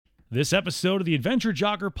This episode of the Adventure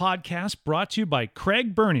Jogger podcast brought to you by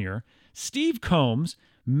Craig Bernier, Steve Combs,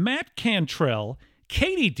 Matt Cantrell,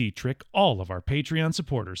 Katie Dietrich, all of our Patreon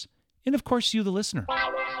supporters, and of course you, the listener.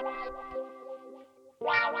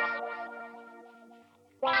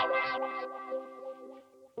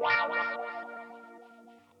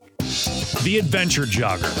 The Adventure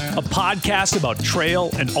Jogger, a podcast about trail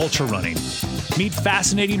and ultra running. Meet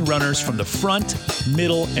fascinating runners from the front,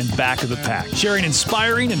 middle, and back of the pack, sharing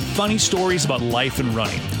inspiring and funny stories about life and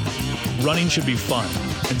running. Running should be fun,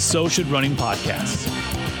 and so should running podcasts.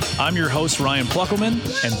 I'm your host, Ryan Pluckelman,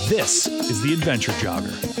 and this is The Adventure Jogger.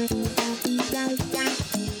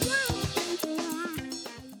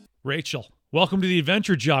 Rachel, welcome to The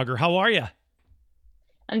Adventure Jogger. How are you?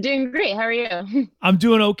 I'm doing great. How are you? I'm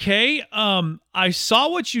doing okay. I saw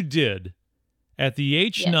what you did at the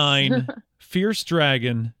H9 Yes. Fierce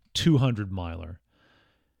Dragon 200 miler.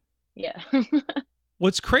 Yeah.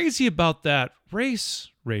 What's crazy about that race,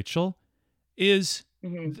 Rachel, is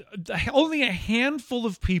only a handful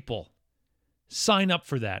of people sign up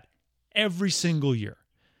for that every single year.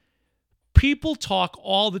 People talk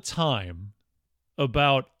all the time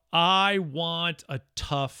about, I want a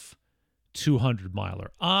tough 200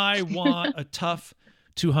 miler. I want a tough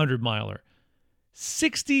 200 miler.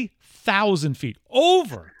 60,000 feet,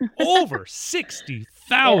 over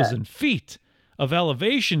 60,000 feet of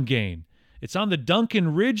elevation gain. It's on the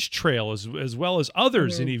Duncan Ridge Trail as well as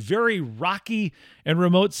others in a very rocky and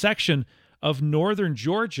remote section of northern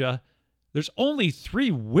Georgia. There's only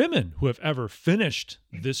 3 women who have ever finished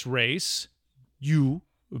this race, you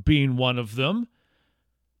being one of them.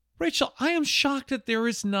 Rachel, I am shocked that there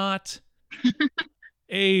is not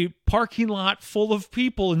a parking lot full of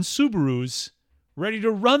people in Subarus ready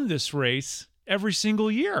to run this race every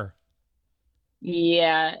single year.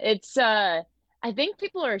 Yeah. It's, I think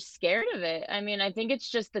people are scared of it. I mean, I think it's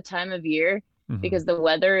just the time of year because the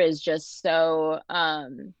weather is just so,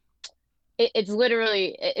 it's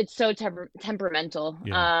literally, it's so temperamental.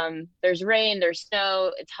 Yeah. There's rain, there's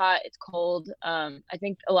snow, it's hot, it's cold. I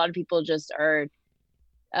think a lot of people just are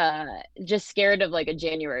just scared of like a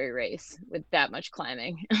January race with that much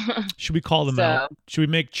climbing. Should we call them out? Should we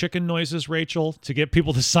make chicken noises, Rachel, to get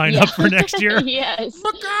people to sign up for next year? Yes,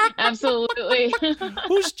 absolutely.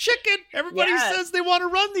 Who's chicken? Everybody says they want to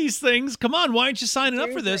run these things. Come on, why aren't you signing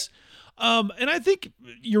up for this? And I think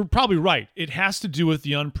you're probably right. It has to do with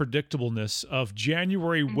the unpredictableness of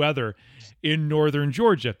January weather in northern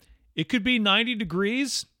Georgia. It could be 90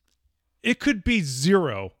 degrees. It could be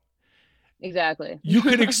 0. Exactly. You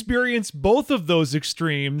could experience both of those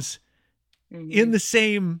extremes in the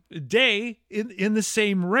same day, in the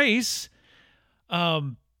same race. I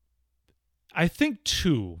think,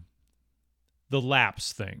 too, the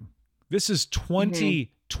laps thing. This is 20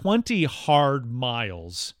 hard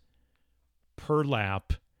miles per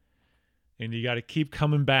lap, and you got to keep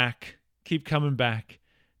coming back. And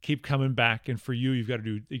for you, you got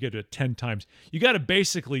to do it 10 times. You got to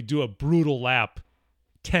basically do a brutal lap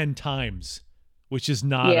 10 times, which is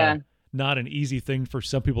not an easy thing for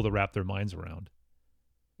some people to wrap their minds around.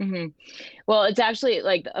 Well, it's actually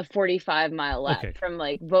like a 45-mile lap from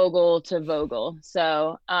like Vogel to Vogel.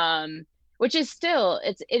 So, which is still,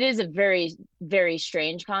 it is a very, very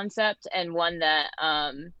strange concept, and one that,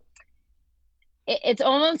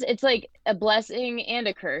 it's like a blessing and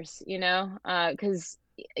a curse, you know, because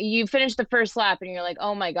you finish the first lap and you're like,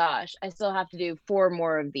 oh my gosh, I still have to do 4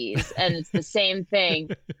 more of these. And it's the same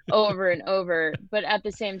thing over and over. But at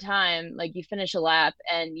the same time, like you finish a lap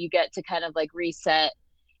and you get to kind of like reset,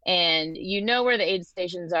 and you know where the aid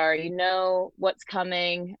stations are, you know what's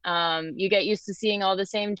coming. You get used to seeing all the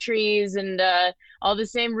same trees and all the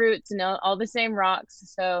same routes and all the same rocks.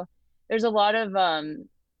 So there's a lot of,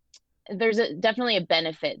 definitely a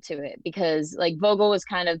benefit to it, because like Vogel was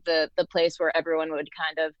kind of the place where everyone would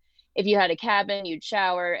kind of, if you had a cabin, you'd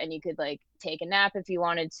shower and you could like take a nap if you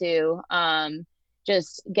wanted to,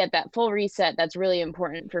 just get that full reset. That's really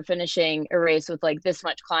important for finishing a race with like this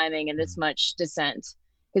much climbing and this much descent,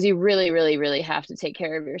 because you really, really, really have to take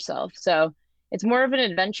care of yourself. So it's more of an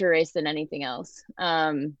adventure race than anything else.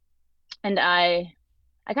 And I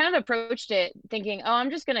kind of approached it thinking, oh, I'm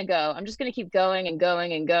just going to go. I'm just going to keep going and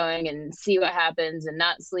going and going and see what happens and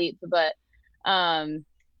not sleep. But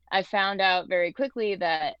I found out very quickly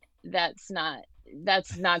that that's not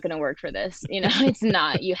going to work for this. You know, it's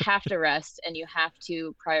not. You have to rest, and you have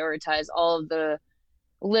to prioritize all of the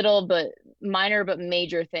little but minor but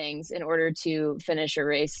major things in order to finish a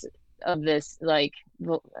race of this like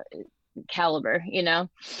caliber, you know?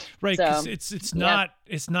 Right. So, it's not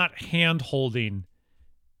hand holding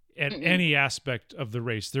at any aspect of the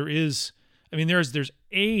race. There is I mean, there's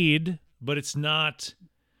aid, but it's not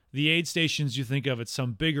the aid stations you think of at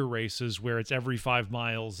some bigger races where it's every 5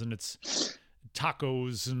 miles and it's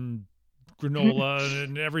tacos and granola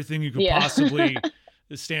and everything you could possibly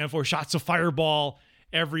stand for, shots of Fireball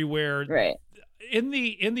everywhere. Right. In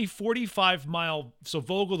the 45 mile, so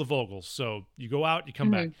Vogel to Vogel. So you go out, you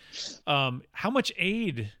come back. How much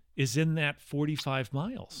aid is in that 45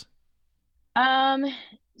 miles?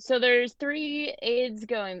 So there's 3 aids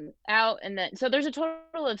going out, and then so there's a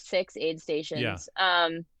total of 6 aid stations. Yeah.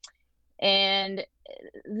 And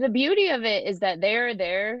the beauty of it is that they're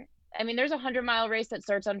there. I mean, there's a 100-mile race that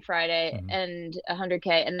starts on Friday and a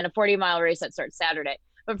 100K, and then a 40-mile race that starts Saturday.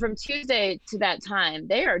 But from Tuesday to that time,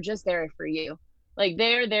 they are just there for you. Like,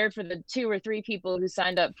 they're there for the 2 or 3 people who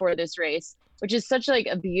signed up for this race, which is such like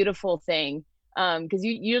a beautiful thing. Because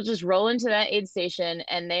you'll just roll into that aid station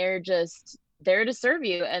and they're just there to serve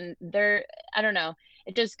you. And I don't know,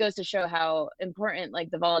 it just goes to show how important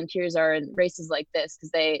like the volunteers are in races like this,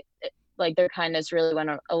 because their kindness really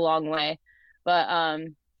went a long way. But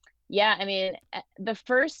yeah, I mean, the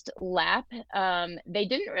first lap, they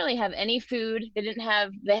didn't really have any food. They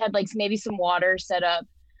had like maybe some water set up.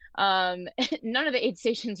 None of the aid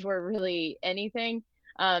stations were really anything.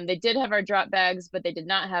 They did have our drop bags, but they did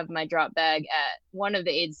not have my drop bag at one of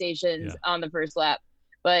the aid stations on the first lap.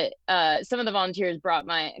 But some of the volunteers brought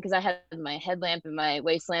because I had my headlamp and my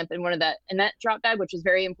waist lamp in that drop bag, which was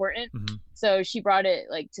very important. So she brought it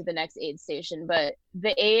like to the next aid station. But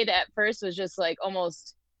the aid at first was just like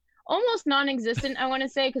almost non-existent, I want to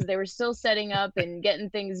say, because they were still setting up and getting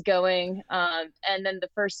things going. And then the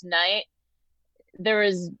first night, there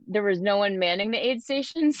was no one manning the aid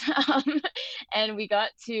stations. And we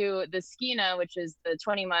got to the Skeena, which is the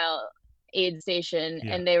 20-mile aid station,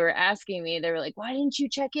 and they were asking me, they were like, why didn't you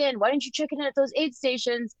check in at those aid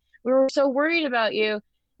stations? We were so worried about you. And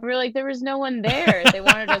we were like, there was no one there. They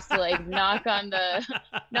wanted us to like knock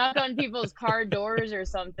on people's car doors or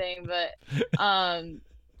something. But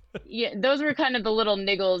yeah, those were kind of the little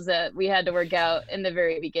niggles that we had to work out in the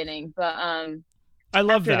very beginning. But I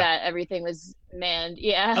love after that everything was manned.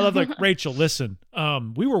 Yeah. I love, like, Rachel, listen,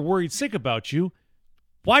 we were worried sick about you.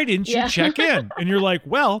 Why didn't you check in? And you're like,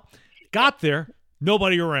 well, got there,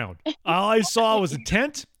 nobody around. All I saw was a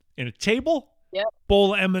tent and a table,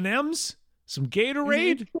 bowl of M&Ms, some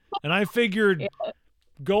Gatorade, and I figured,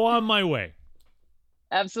 go on my way.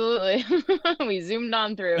 Absolutely. We zoomed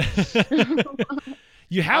on through.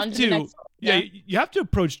 You have to, you have to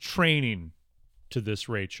approach training to this,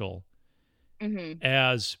 Rachel,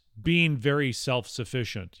 as being very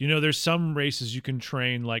self-sufficient. You know, there's some races you can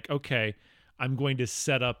train like, okay, I'm going to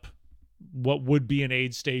set up what would be an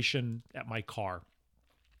aid station at my car,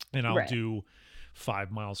 and I'll do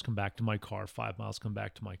 5 miles, come back to my car, 5 miles, come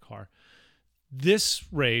back to my car. This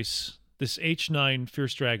race, this H9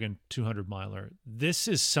 Fierce Dragon 200 miler, this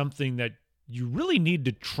is something that you really need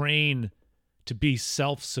to train to be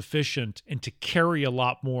self-sufficient and to carry a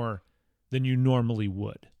lot more than you normally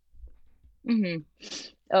would.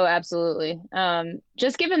 Oh, absolutely.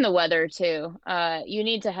 Just given the weather too, you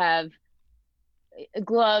need to have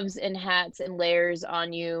gloves and hats and layers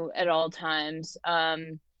on you at all times.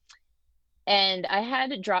 And I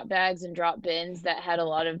had drop bags and drop bins that had a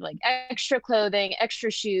lot of like extra clothing,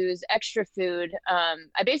 extra shoes, extra food.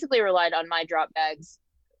 I basically relied on my drop bags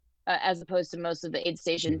as opposed to most of the aid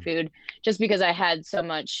station food, just because I had so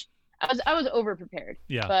much. I was over prepared.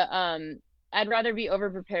 Yeah. But I'd rather be over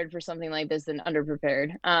prepared for something like this than under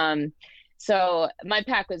prepared. So my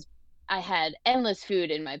pack I had endless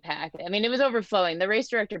food in my pack. I mean, it was overflowing. The race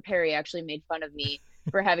director, Perry, actually made fun of me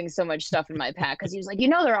for having so much stuff in my pack, because he was like,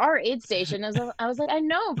 there are aid stations. I was like, I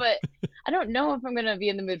know, but I don't know if I'm going to be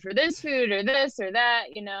in the mood for this food or this or that,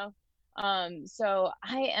 So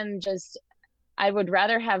I would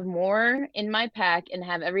rather have more in my pack and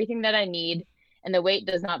have everything that I need, and the weight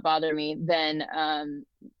does not bother me, than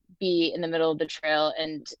be in the middle of the trail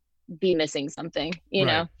and be missing something, you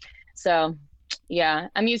know? So yeah,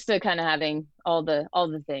 I'm used to kind of having all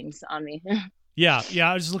the things on me. Yeah.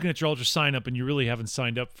 I was just looking at your ultra sign up, and you really haven't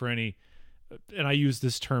signed up for any, and I use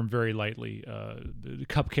this term very lightly,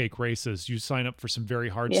 cupcake races. You sign up for some very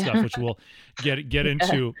hard stuff, which we'll get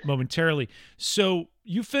into momentarily. So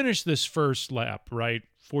you finished this first lap, right?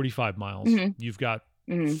 45 miles. You've got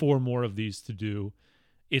 4 more of these to do.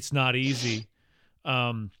 It's not easy.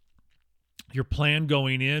 Your plan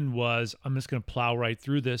going in was, I'm just going to plow right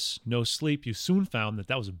through this, no sleep. You soon found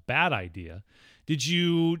that was a bad idea. Did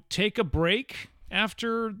you take a break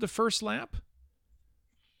after the first lap?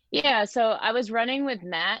 Yeah, so I was running with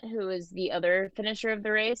Matt, who is the other finisher of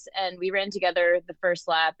the race, and we ran together the first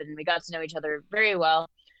lap, and we got to know each other very well.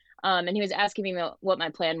 And he was asking me what my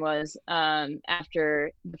plan was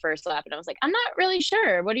after the first lap. And I was like, I'm not really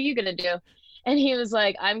sure. What are you going to do? And he was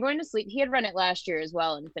like, I'm going to sleep. He had run it last year as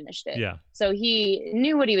well and finished it. Yeah. So he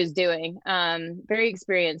knew what he was doing, very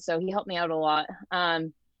experienced. So he helped me out a lot.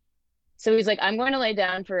 So he's like, I'm going to lay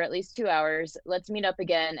down for at least 2 hours. Let's meet up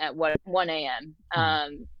again at 1 a.m.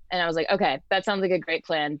 And I was like, okay, that sounds like a great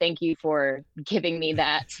plan. Thank you for giving me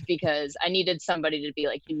that, because I needed somebody to be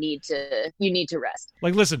like, you need to rest.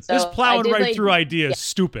 Like, listen, So this plowing right like, through ideas is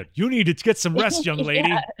stupid. You need to get some rest, young lady.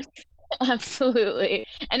 Yeah, absolutely.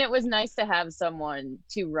 And it was nice to have someone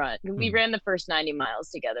to run. We ran the first 90 miles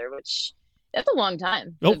together, which that's a long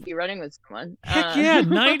time to be running with someone. Heck yeah,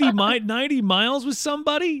 90 miles with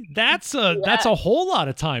somebody? That's a whole lot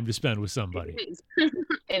of time to spend with somebody.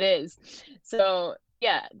 It is. So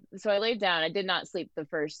yeah, so I laid down. I did not sleep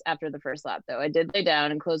after the first lap, though. I did lay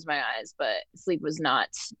down and close my eyes, but sleep was not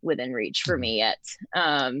within reach for me yet.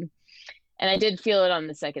 And I did feel it on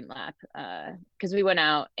the second lap, because we went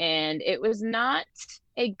out, and it was not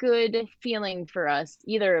a good feeling for us,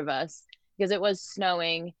 either of us, because it was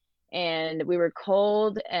snowing and we were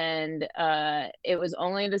cold, and it was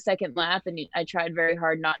only the second lap, and I tried very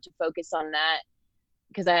hard not to focus on that,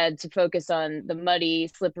 because I had to focus on the muddy,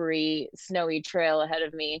 slippery, snowy trail ahead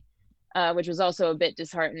of me, which was also a bit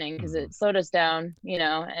disheartening because it slowed us down,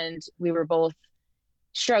 and we were both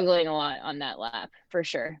struggling a lot on that lap, for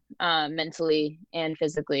sure, mentally and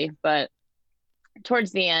physically. But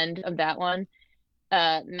towards the end of that one,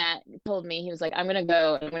 Matt told me, he was like, I'm going to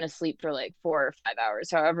go and I'm going to sleep for like 4 or 5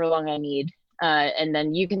 hours, however long I need. And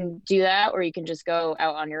then you can do that, or you can just go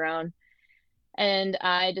out on your own. And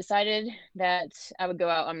I decided that I would go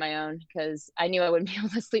out on my own, because I knew I wouldn't be able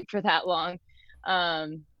to sleep for that long.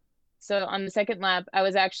 So on the second lap,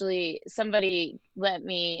 somebody let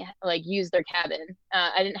me like use their cabin.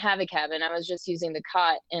 I didn't have a cabin. I was just using the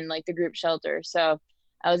cot in like the group shelter. So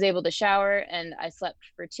I was able to shower, and I slept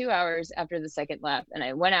for 2 hours after the second lap. And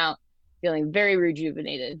I went out feeling very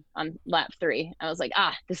rejuvenated on lap 3. I was like,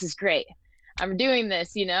 this is great. I'm doing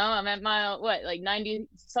this, I'm at mile, 90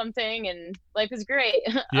 something, and life is great.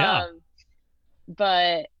 Yeah.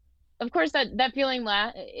 But of course that feeling,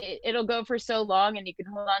 it'll go for so long, and you can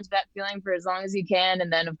hold on to that feeling for as long as you can.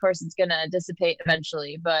 And then of course it's going to dissipate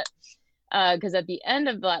eventually. But, cause at the end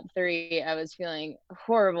of lap 3, I was feeling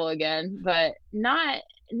horrible again, but not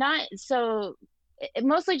so,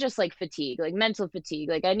 mostly just like fatigue, like mental fatigue.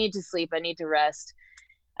 Like I need to sleep. I need to rest.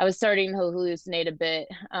 I was starting to hallucinate a bit.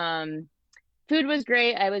 Food was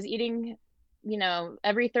great. I was eating,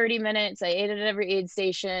 every 30 minutes. I ate at every aid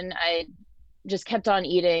station. I just kept on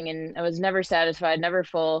eating, and I was never satisfied, never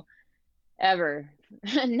full, ever,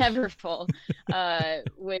 never full.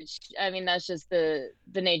 Which, I mean, that's just the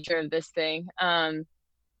nature of this thing.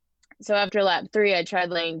 So after lap 3, I tried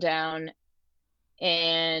laying down,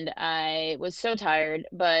 and I was so tired,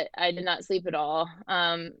 but I did not sleep at all,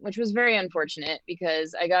 which was very unfortunate,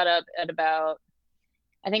 because I got up at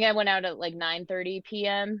I think I went out at like 9:30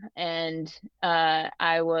 p.m. and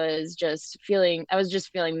I was just feeling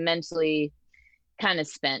mentally kind of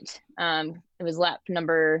spent. It was lap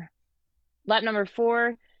number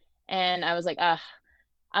 4, and I was like, I'm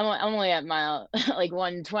only at mile like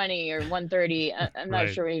 120 or 130. I'm not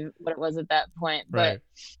sure what it was at that point, but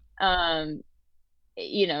 2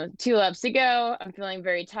 laps to go. I'm feeling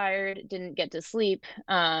very tired. Didn't get to sleep,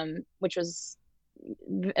 which was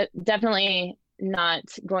definitely not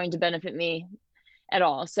going to benefit me at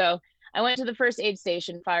all. So I went to the first aid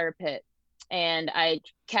station, fire pit, and I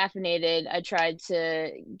caffeinated. I tried to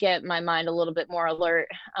get my mind a little bit more alert.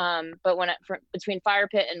 But between fire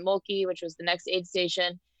pit and Mulkey, which was the next aid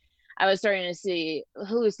station, I was starting to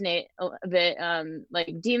hallucinate a bit,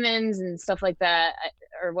 like demons and stuff like that,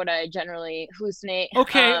 or what I generally hallucinate.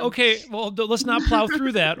 Okay. Well, let's not plow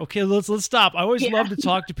through that. Okay, let's stop. I always love to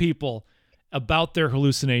talk to people about their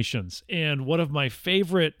hallucinations. And one of my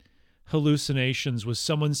favorite hallucinations was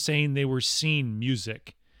someone saying they were seeing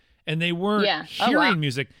music. And they weren't hearing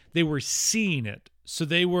music, they were seeing it. So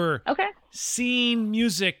they were seeing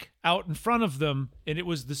music out in front of them, and it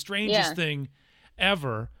was the strangest thing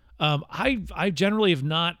ever. I generally have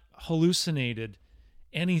not hallucinated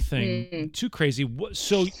anything too crazy.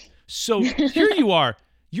 So here you are.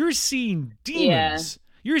 You're seeing demons.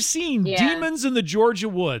 You're seeing demons in the Georgia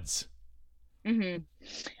woods.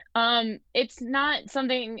 It's not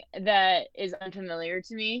something that is unfamiliar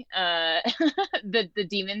to me. The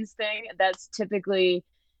demons thing, that's typically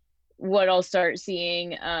what I'll start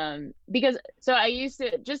seeing. Because I used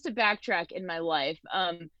to, just to backtrack in my life,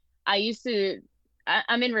 I'm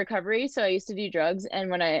in recovery, so I used to do drugs,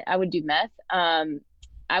 and when I would do meth,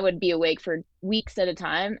 I would be awake for weeks at a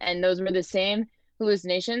time. And those were the same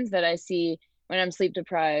hallucinations that I see when I'm sleep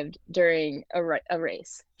deprived during a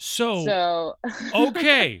race. So, So,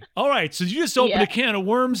 okay. All right. So you just opened yeah. a can of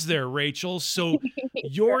worms there, Rachel. So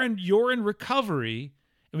you're in recovery,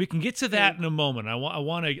 and we can get to that in a moment. I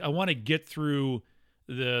want to get through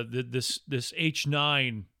this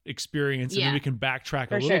H9 experience, and then we can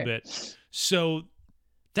backtrack a little bit. So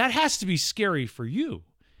that has to be scary for you.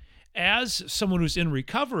 As someone who's in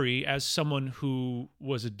recovery, as someone who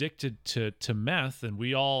was addicted to meth, and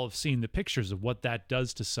we all have seen the pictures of what that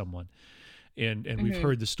does to someone, and we've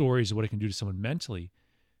heard the stories of what it can do to someone mentally.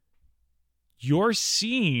 You're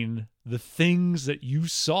seeing the things that you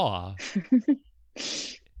saw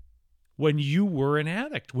when you were an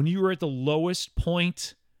addict, when you were at the lowest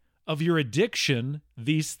point of your addiction,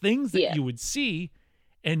 these things that you would see,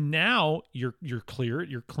 and now you're clear,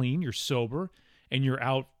 you're clean, you're sober, and you're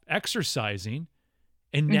out exercising,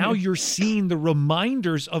 and now you're seeing the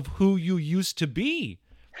reminders of who you used to be.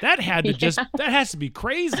 That had to that has to be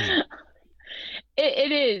crazy.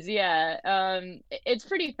 It is, yeah. It's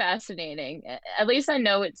pretty fascinating. At least I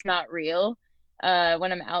know it's not real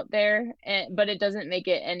when I'm out there, but it doesn't make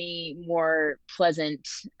it any more pleasant.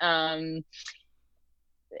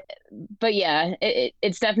 But yeah,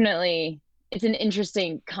 it's definitely, it's an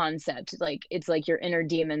interesting concept. Like, it's like your inner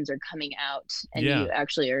demons are coming out, and you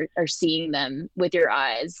actually are seeing them with your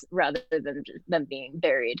eyes rather than them being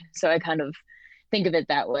buried. So I kind of think of it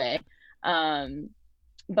that way.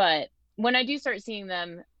 But when I do start seeing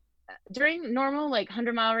them during normal, like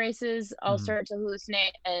 100-mile races, I'll start to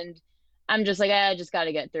hallucinate, and I'm just like, I just got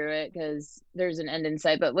to get through it because there's an end in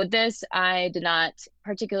sight. But with this, I did not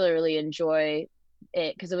particularly enjoy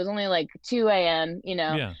it because it was only like 2 a.m.,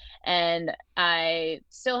 and I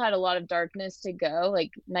still had a lot of darkness to go,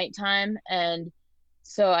 like nighttime. And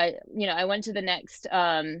so I went to the next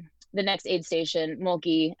aid station,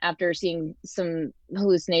 Mulkey, after seeing some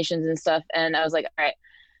hallucinations and stuff. And I was like, all right,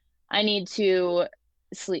 I need to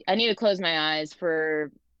sleep. I need to close my eyes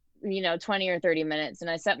for 20 or 30 minutes. And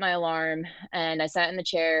I set my alarm, and I sat in the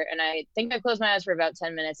chair, and I think I closed my eyes for about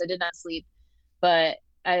 10 minutes. I did not sleep, but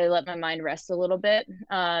I let my mind rest a little bit.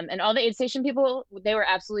 And all the aid station people, they were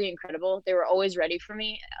absolutely incredible. They were always ready for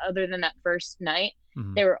me. Other than that first night,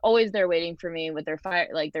 they were always there waiting for me with their fire,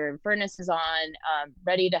 like their furnaces on,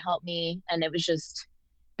 ready to help me. And it was just,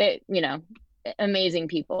 amazing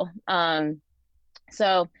people.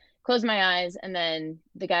 So closed my eyes, and then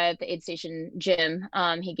the guy at the aid station, Jim,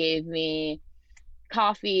 he gave me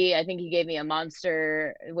coffee. I think he gave me a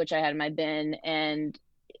Monster, which I had in my bin, and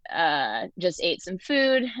just ate some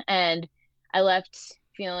food. And I left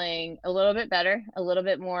feeling a little bit better, a little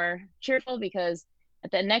bit more cheerful, because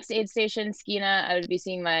at the next aid station, Skeena, I would be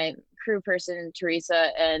seeing my crew person, Teresa,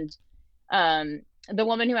 and the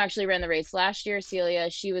woman who actually ran the race last year, Celia.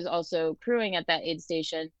 She was also crewing at that aid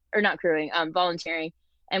station, or not crewing, volunteering.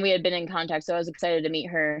 And we had been in contact, so I was excited to meet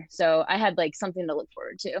her. So I had like something to look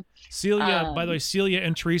forward to. Celia, by the way, Celia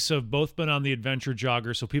and Teresa have both been on the Adventure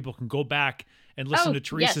Jogger, so people can go back and listen to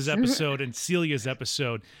Teresa's episode and Celia's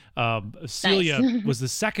episode. Celia was the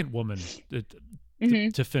second woman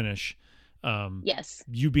to finish. Yes.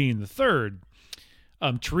 You being the third.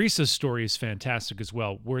 Teresa's story is fantastic as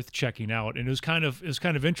well, worth checking out. And it was kind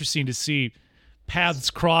of interesting to see paths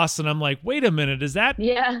cross, and I'm like, wait a minute, is that?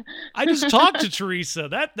 Yeah. I just talked to Teresa.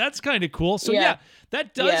 That's kind of cool. So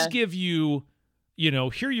that does give you,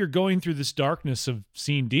 here you're going through this darkness of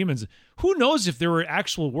seeing demons. Who knows if there were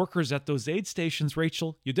actual workers at those aid stations,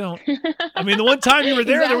 Rachel? You don't. I mean, the one time you were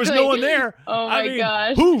there, there was no one there. Oh my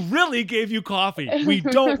gosh. Who really gave you coffee? We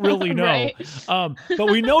don't really know. Right?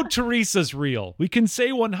 But we know Teresa's real. We can say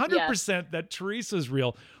 100% that Teresa's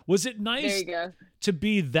real. Was it nice to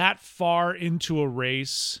be that far into a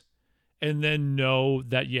race and then know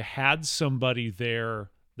that you had somebody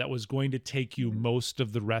there that was going to take you most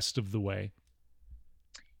of the rest of the way?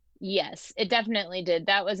 Yes, it definitely did.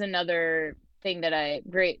 That was another thing that I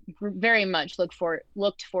very much looked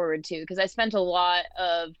forward to, because I spent a lot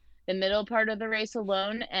of the middle part of the race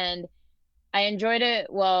alone, and I enjoyed it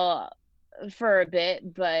for a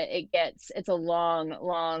bit, but it's a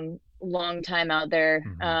long time out there.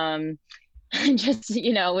 Just,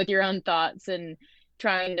 with your own thoughts and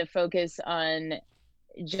trying to focus on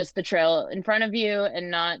just the trail in front of you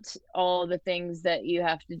and not all the things that you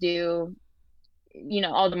have to do,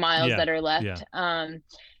 all the miles that are left.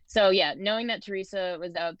 So knowing that Teresa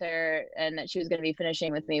was out there and that she was going to be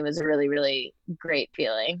finishing with me was a really, really great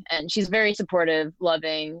feeling. And she's very supportive,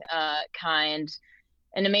 loving, kind,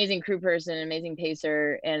 an amazing crew person, an amazing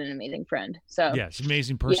pacer, and an amazing friend. So Yeah, it's an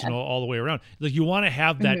amazing person yeah. all the way around. Like you want to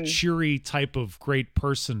have that Hmm. cheery type of great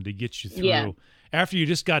person to get you Yeah. through. After you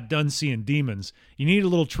just got done seeing demons, you need a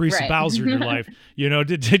little Teresa Right. Bowser in your life, Yeah.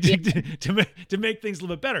 to make things a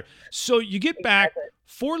little bit better. So you get back,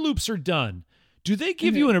 4 loops are done. Do they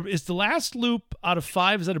give you is the last loop out of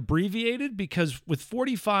 5, is that abbreviated? Because with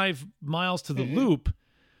 45 miles to the loop,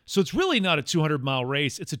 so it's really not a 200-mile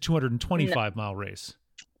race, it's a No, 225-mile race.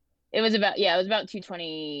 it was about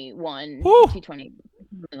 221, Whew! 220,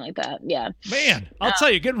 something like that. Yeah. Man, I'll tell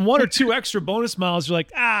you, getting 1 or 2 extra bonus miles, you're like,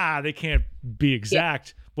 they can't be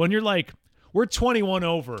exact. When you're like, we're 21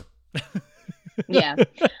 over. Yeah.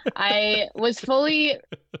 I was fully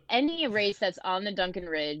any race that's on the Duncan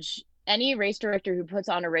Ridge, any race director who puts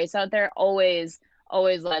on a race out there always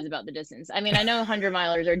lies about the distance. I mean, I know 100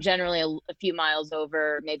 milers are generally a few miles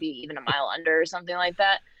over, maybe even a mile under or something like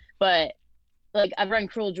that, but like I've run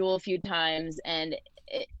Cruel Jewel a few times and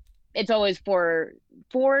it's always 4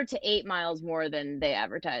 to 8 miles more than they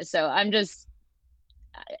advertise. So I'm just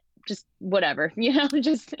whatever,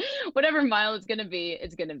 just whatever mile it's gonna be,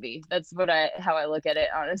 it's gonna be. That's how I look at it,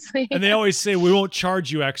 honestly. And they always say, we won't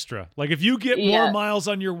charge you extra. Like if you get more Yeah, miles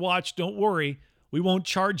on your watch, don't worry. We won't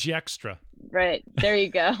charge you extra. right. There you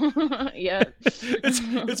go. Yeah.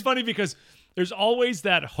 It's funny because there's always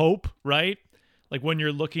that hope, right? Like when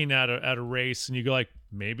you're looking at a race and you go like,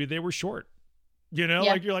 maybe they were short. Yeah.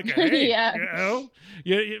 Like you're like, hey, Yeah.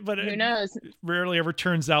 but Who knows? it rarely ever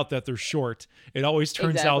turns out that they're short. It always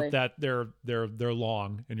turns Exactly. out that they're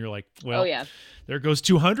long, and you're like, Oh well, yeah. there goes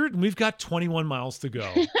 200, and we've got 21 miles to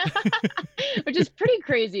go. Which is pretty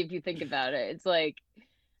crazy if you think about it. It's like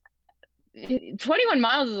 21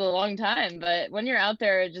 miles is a long time, but when you're out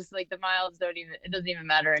there, it's just like the miles it doesn't even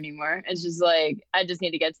matter anymore. It's just like, I just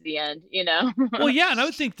need to get to the end, you know? Well, yeah, and I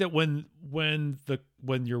would think that when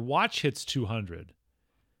your watch hits 200,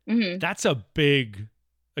 Hmm. that's a big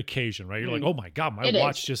occasion, right? You're like, oh my god, my It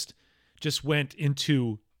watch is. just went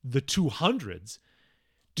into the 200s.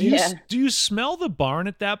 Yeah. Do you smell the barn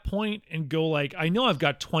at that point and go like, I know I've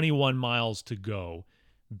got 21 miles to go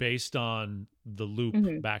based on the loop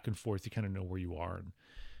Hmm. back and forth. You kind of know where you are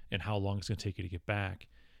and how long it's going to take you to get back.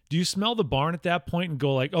 Do you smell the barn at that point and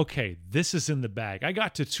go like, okay, this is in the bag. I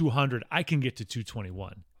got to 200. I can get to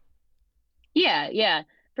 221. Yeah, yeah,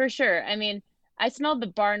 for sure. I mean, I smelled the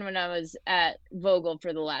barn when I was at Vogel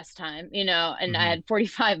for the last time, and I Mm-hmm. had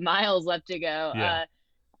 45 miles left to go. Yeah.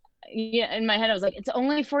 Yeah, in my head I was like, it's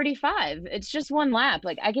only 45. It's just one lap.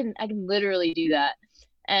 Like I can literally do that.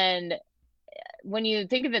 And when you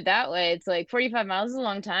think of it that way, it's like 45 miles is a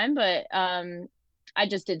long time, but I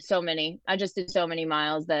just did so many. I just did so many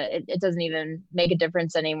miles that it doesn't even make a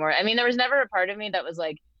difference anymore. I mean, there was never a part of me that was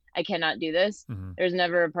like, I cannot do this. Mm-hmm. There's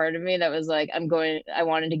never a part of me that was like, I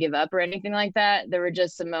wanted to give up or anything like that. There were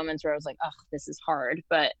just some moments where I was like, oh, this is hard.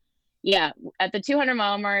 But yeah, at the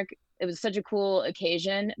 200-mile mark, it was such a cool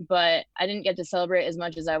occasion, but I didn't get to celebrate as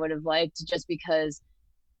much as I would have liked just because,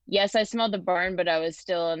 yes, I smelled the barn, but I was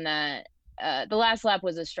still in that. The last lap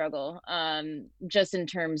was a struggle, just in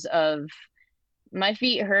terms of my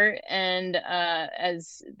feet hurt, and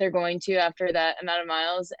as they're going to after that amount of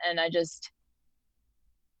miles, and I just,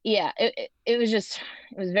 yeah, it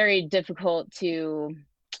was very difficult to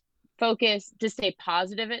focus, to stay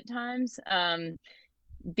positive at times,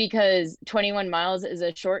 because 21 miles is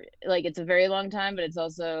a short, like it's a very long time, but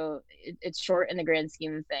it's short in the grand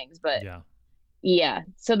scheme of things. But Yeah. yeah,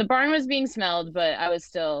 so the barn was being smelled, but I was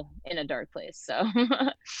still in a dark place. So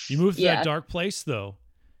You move to that yeah. dark place though,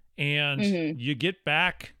 and Hmm. you get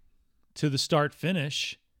back to the start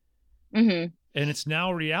finish, Hmm. and it's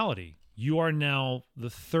now reality. You are now the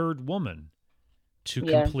 3rd woman to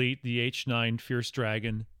Yeah. complete the H9 Fierce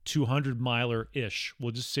Dragon 200 miler ish.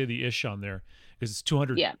 We'll just say the ish on there because it's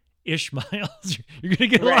 200 Yeah. ish miles. You're going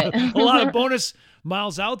to get Right. a lot of bonus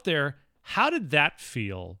miles out there. How did that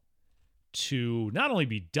feel to not only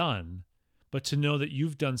be done, but to know that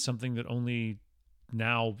you've done something that only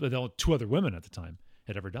 2 other women at the time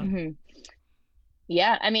had ever done? Hmm.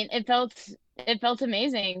 Yeah, I mean, it felt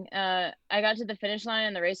amazing. I got to the finish line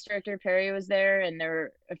and the race director Perry was there, and there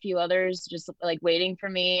were a few others just like waiting for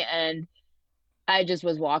me, and I just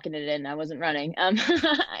was walking it in. I wasn't running. And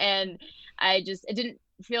it didn't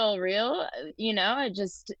feel real,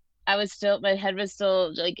 I was still, my head was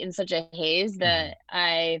still like in such a haze Mhm. that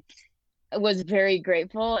I was very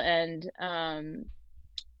grateful, and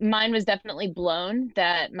mine was definitely blown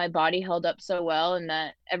that my body held up so well and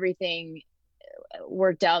that everything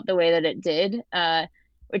worked out the way that it did,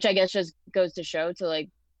 which I guess just goes to show to like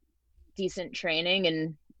decent training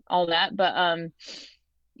and all that. But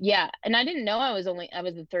Yeah, and I didn't know I was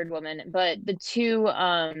the third woman, but the two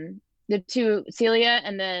Celia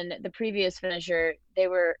and then the previous finisher,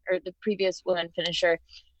 or the previous woman finisher,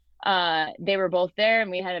 they were both there and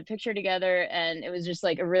we had a picture together, and it was just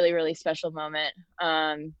like a really, really special moment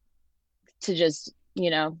to just,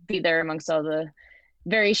 be there amongst all the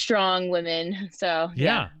very strong women. So yeah,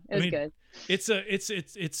 Yeah. it I was mean,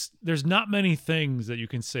 good. there's not many things that you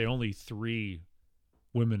can say only 3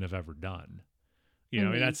 women have ever done. I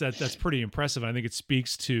mean, that's pretty impressive. I think it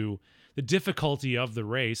speaks to the difficulty of the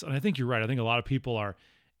race. And I think you're right. I think a lot of people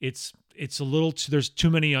it's a little, there's too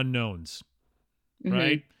many unknowns,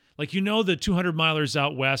 right? Like, the 200 milers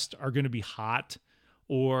out west are going to be hot,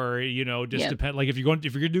 or, just depend. Like if you're going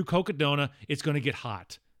to do Cocodona, it's going to get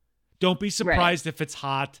hot. Don't be surprised if it's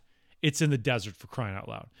hot. It's in the desert, for crying out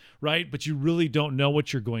loud, right? But you really don't know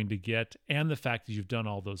what you're going to get, and the fact that you've done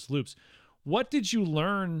all those loops. What did you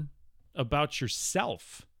learn about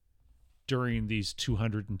yourself during these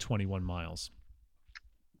 221 miles?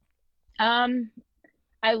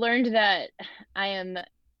 I learned that I am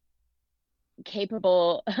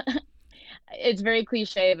capable. It's very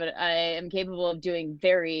cliche, but I am capable of doing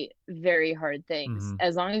very, very hard things.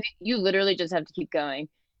 As long as you literally just have to keep going.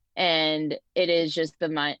 And it is just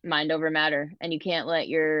the mind over matter. And you can't let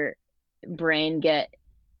your brain get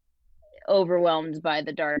overwhelmed by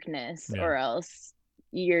the darkness, or else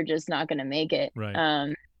you're just not going to make it.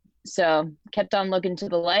 Right. So kept on looking to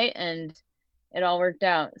the light, and it all worked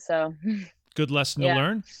out. So good lesson to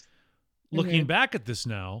learn. Looking back at this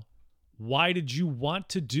now, why did you want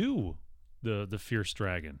to do the Fierce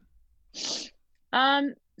Dragon?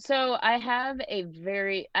 So I have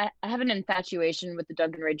I have an infatuation with the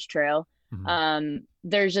Duncan Ridge Trail.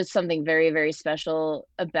 There's just something very, very special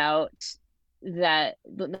about that,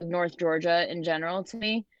 North Georgia in general, to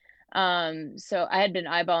me. So I had been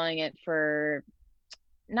eyeballing it for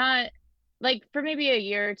maybe a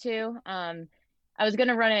year or two. I was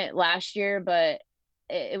gonna run it last year, but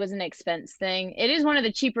it was an expense thing. It is one of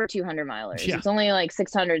the cheaper 200 milers. It's only like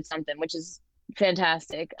 600 something, which is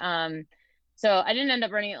fantastic. So I didn't end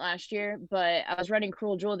up running it last year, but I was running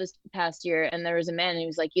Cruel Jewel this past year, and there was a man who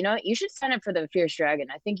was like, you should sign up for the Fierce Dragon.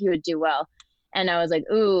 I think you would do well. And I was like,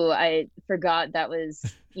 ooh, I forgot that was,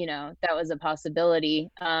 that was a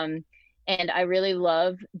possibility. And I really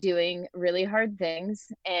love doing really hard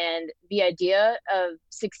things. And the idea of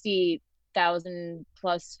 60,000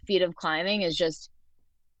 plus feet of climbing is just,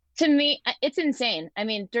 to me, it's insane. I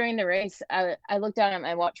mean, during the race, I looked down at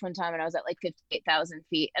my watch one time and I was at like 58,000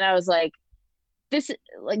 feet. And I was like, this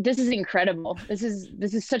is incredible. This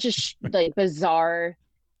is such a bizarre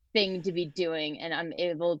thing to be doing, and I'm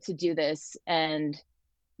able to do this. And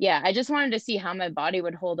yeah, I just wanted to see how my body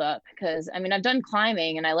would hold up, because I mean, I've done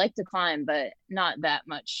climbing and I like to climb, but not that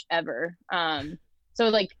much ever. So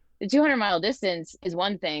like the 200-mile distance is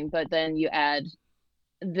one thing, but then you add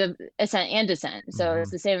the ascent and descent, so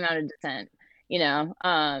it's the same amount of descent,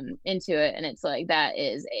 into it, and it's like, that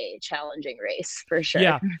is a challenging race for sure.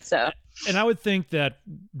 Yeah. So, and I would think that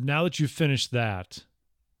now that you've finished that,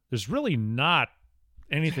 there's really not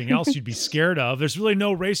anything else you'd be scared of. There's really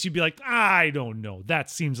no race you'd be like, I don't know, that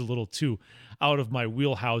seems a little too out of my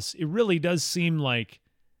wheelhouse. It really does seem like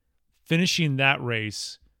finishing that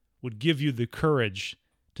race would give you the courage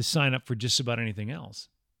to sign up for just about anything else.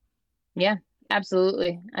 Yeah,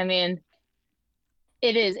 absolutely. I mean,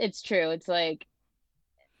 it's true. It's like,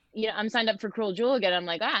 I'm signed up for Cruel Jewel again. I'm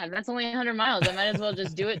like, that's only 100 miles. I might as well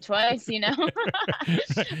just do it twice,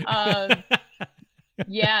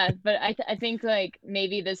 Yeah, but I think like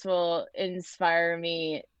maybe this will inspire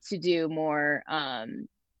me to do more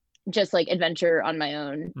just like adventure on my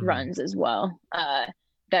own runs as well,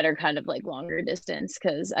 that are kind of like longer distance,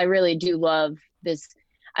 because I really do love this.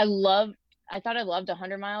 I thought I loved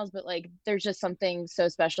 100 miles, but like there's just something so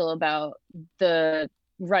special about the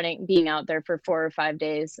running, being out there for 4 or 5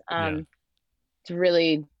 days. It's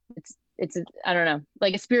really, it's I don't know,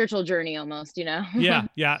 like a spiritual journey almost, Yeah,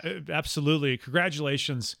 absolutely.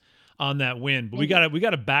 Congratulations on that win. But we got to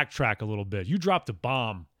backtrack a little bit. You dropped a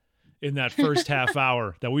bomb in that first half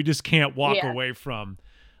hour that we just can't walk away from.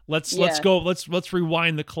 Let's go. Let's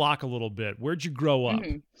rewind the clock a little bit. Where'd you grow up?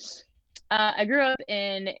 I grew up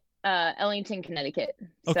in Ellington, Connecticut.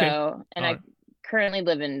 Okay. So, and I currently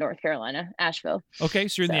live in North Carolina, Asheville. Okay,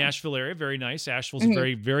 so you're in the Asheville area. Very nice. Asheville's a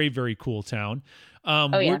very, very, very cool town.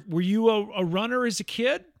 Yeah. Were you a runner as a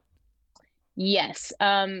kid? Yes.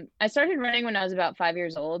 I started running when I was about 5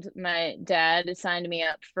 years old. My dad signed me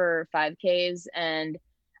up for 5Ks, and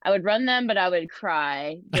I would run them, but I would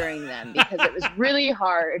cry during them because it was really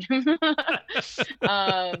hard.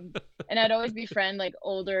 And I'd always befriend like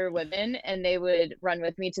older women, and they would run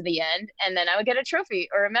with me to the end, and then I would get a trophy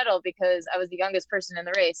or a medal because I was the youngest person in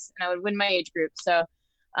the race, and I would win my age group. So,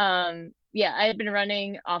 yeah, I had been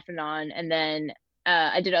running off and on, and then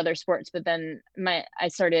I did other sports, but then I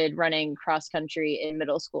started running cross country in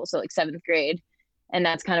middle school, so like 7th grade, and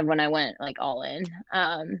that's kind of when I went like all in.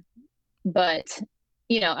 But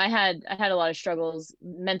I had a lot of struggles,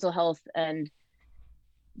 mental health and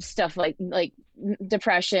stuff like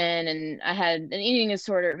depression, and I had an eating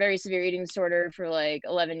disorder, very severe eating disorder for like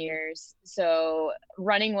 11 years. So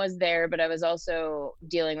running was there, but I was also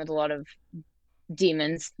dealing with a lot of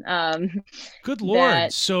demons. Good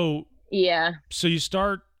Lord. Yeah. So you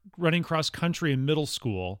start running cross country in middle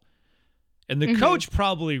school, and the coach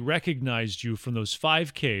probably recognized you from those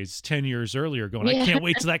 5Ks 10 years earlier going, I can't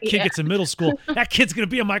wait till that kid gets in middle school. That kid's going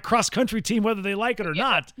to be on my cross country team, whether they like it or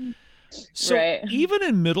not. So even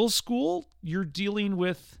in middle school, you're dealing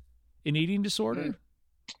with an eating disorder?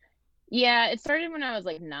 Yeah, it started when I was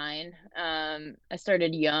like 9. I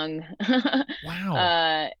started young.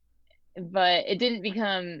 Wow. But it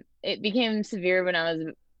became severe when I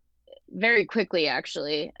was very quickly,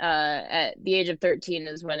 actually. At the age of 13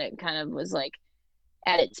 is when it kind of was like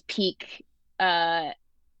at its peak. At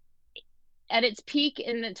its peak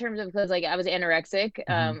in the terms of, because like I was anorexic,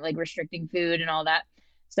 like restricting food and all that.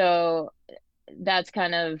 So that's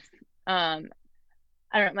kind of, I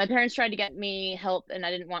don't know. My parents tried to get me help, and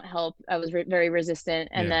I didn't want help. I was very resistant.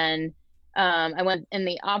 And then I went in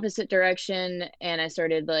the opposite direction, and I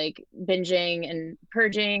started like binging and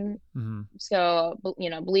purging. So,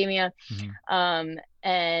 bulimia.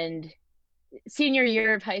 And senior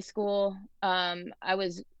year of high school, I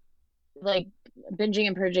was like binging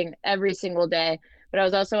and purging every single day, but I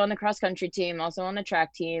was also on the cross country team, also on the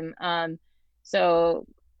track team. So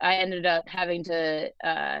I ended up having to,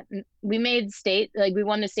 we made state, like we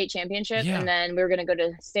won the state championship, and then we were going to go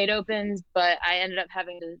to state opens, but I ended up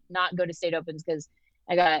having to not go to state opens because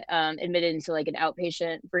I got admitted into like an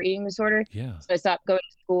outpatient for eating disorder. Yeah. So I stopped going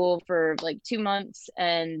to school for like 2 months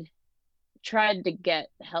and tried to get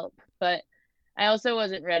help, but I also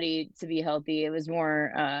wasn't ready to be healthy. It was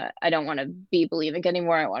more, I don't want to be bulimic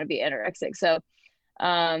anymore. I want to be anorexic. So,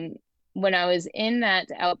 when I was in that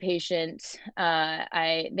outpatient,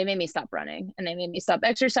 they made me stop running, and they made me stop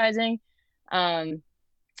exercising. And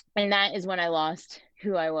that is when I lost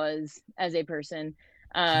who I was as a person,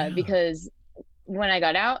 because when I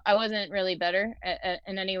got out, I wasn't really better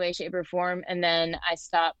in any way, shape, or form. And then I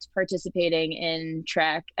stopped participating in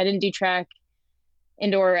track. I didn't do track,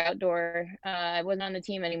 indoor or outdoor. I wasn't on the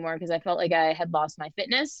team anymore because I felt like I had lost my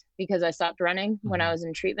fitness because I stopped running when I was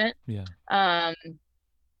in treatment.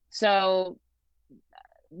 So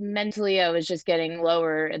mentally, I was just getting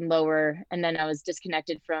lower and lower, and then I was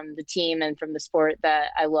disconnected from the team and from the sport that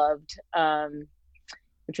I loved,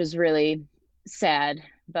 which was really sad.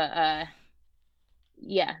 But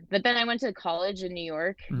but then I went to college in New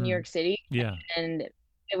York City, and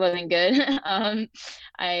it wasn't good.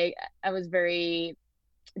 I was very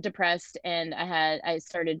depressed, and I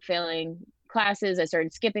started failing classes. I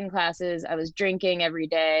started skipping classes. I was drinking every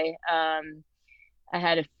day. I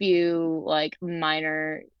had a few like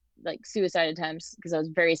minor like suicide attempts because I was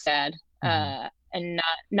very sad and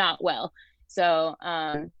not well. So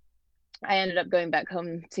I ended up going back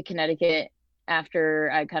home to Connecticut after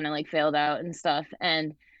I kind of like failed out and stuff.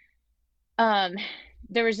 And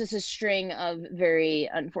there was just a string of very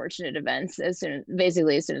unfortunate events.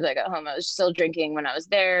 Basically as soon as I got home, I was still drinking when I was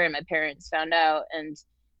there, and my parents found out. And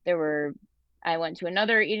I went to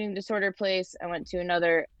another eating disorder place. I went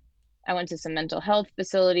to some mental health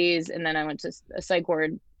facilities, and then I went to a psych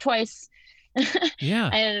ward twice. I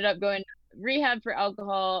ended up going to rehab for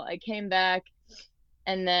alcohol. I came back,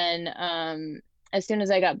 and then as soon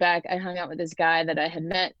as I got back, I hung out with this guy that I had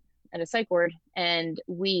met at a psych ward, and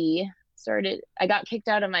I got kicked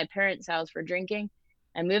out of my parents' house for drinking.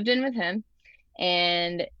 I moved in with him,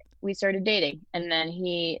 and we started dating. And then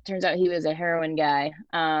turns out he was a heroin guy,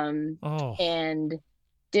 and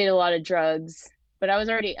did a lot of drugs. But I was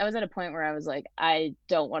at a point where I was like, I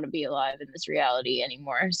don't want to be alive in this reality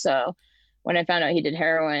anymore. So when I found out he did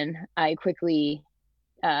heroin, I quickly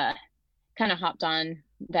kind of hopped on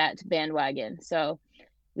that bandwagon. So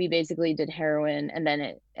we basically did heroin and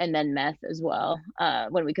then meth as well,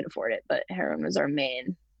 when we could afford it. But heroin was our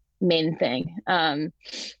main thing.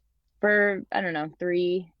 For, I don't know,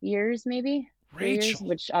 3 years, maybe. Rachel. 3 years,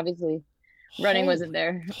 which obviously running wasn't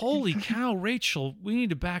there. Holy cow, Rachel, we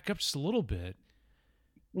need to back up just a little bit.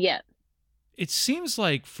 Yeah. It seems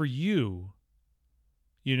like for you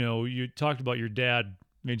you talked about your dad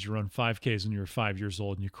made you run 5Ks when you were 5 years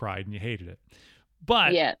old and you cried and you hated it.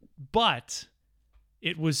 But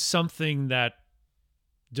it was something that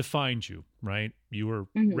defined you, right? You were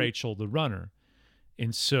Rachel, the runner.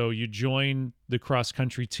 And so you join the cross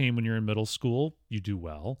country team when you're in middle school, you do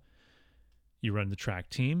well. You run the track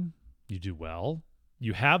team, you do well.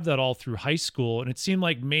 You have that all through high school. And it seemed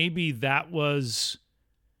like maybe that was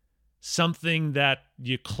something that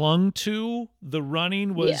you clung to. The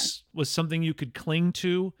running was something you could cling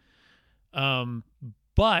to.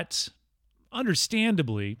 But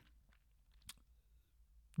understandably,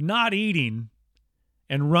 not eating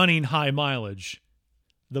and running high mileage,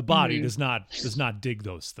 the body does not dig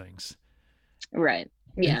those things. Right.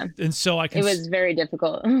 Yeah. And so it was very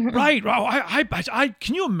difficult. Right. I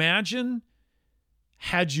can you imagine,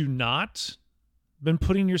 had you not been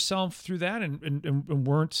putting yourself through that and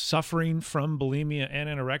weren't suffering from bulimia and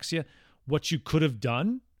anorexia, what you could have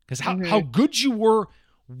done? Because how good you were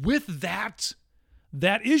with that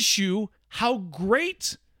issue, how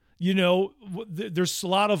great, there's a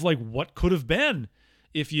lot of like what could have been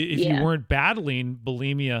if you weren't battling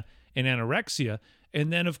bulimia and anorexia.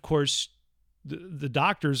 And then of course the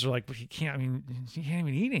doctors are like, well, you can't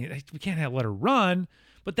even eat anything. We can't let her run.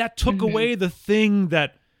 But that took away the thing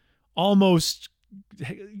that almost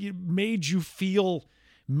made you feel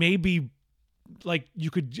maybe like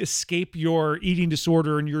you could escape your eating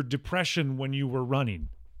disorder and your depression when you were running.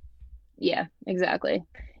 Yeah, exactly.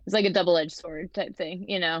 It's like a double-edged sword type thing,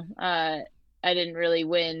 I didn't really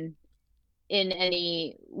win in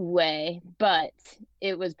any way, but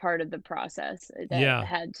it was part of the process that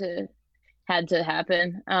had to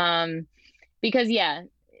happen. Because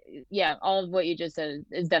all of what you just said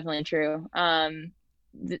is definitely true.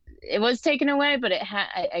 It was taken away, but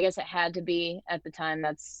I guess it had to be at the time.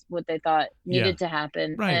 That's what they thought needed to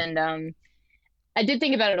happen. Right. And I did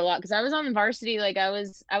think about it a lot because I was on the varsity. Like I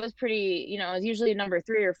was pretty, I was usually number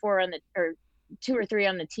 3 or 4 or 2 or 3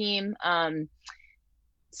 on the team.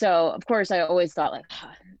 So of course I always thought like,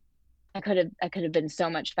 I could have been so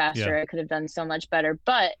much faster. I could have done so much better,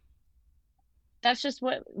 but that's just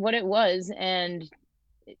what it was. And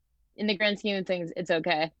in the grand scheme of things, it's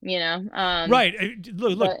okay, Right.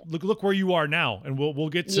 Look where you are now, and we'll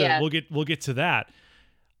get to we'll get to that.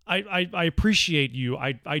 I appreciate you.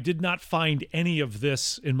 I did not find any of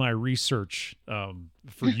this in my research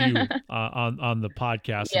for you on the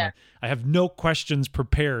podcast. Yeah. I have no questions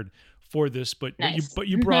prepared for this, but nice.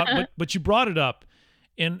 you brought it up,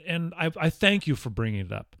 and I thank you for bringing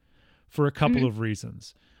it up for a couple of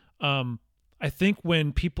reasons. I think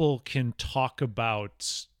when people can talk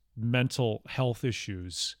about mental health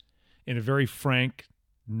issues in a very frank,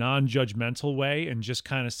 non-judgmental way and just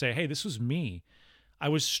kind of say, hey, this was me. I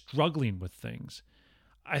was struggling with things.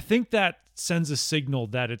 I think that sends a signal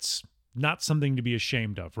that it's not something to be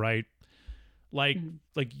ashamed of, right? Like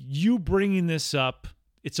you bringing this up,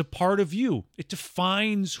 it's a part of you. It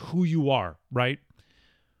defines who you are, right?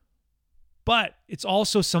 But it's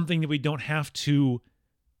also something that we don't have to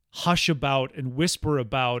hush about and whisper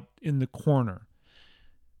about in the corner.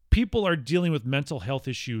 People are dealing with mental health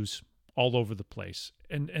issues all over the place.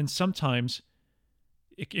 And sometimes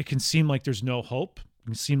it can seem like there's no hope. It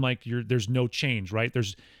can seem like there's no change, right?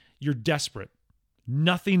 You're desperate.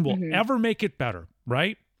 Nothing will ever make it better,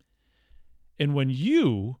 right? And when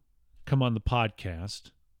you come on the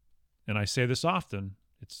podcast, and I say this often,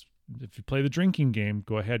 it's if you play the drinking game,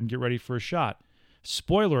 go ahead and get ready for a shot.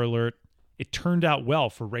 Spoiler alert, it turned out well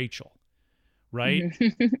for Rachel, right?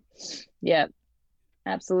 Yeah.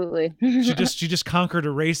 Absolutely. she just conquered a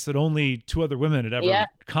race that only 2 other women had ever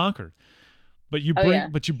conquered. But you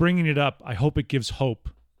bringing it up, I hope it gives hope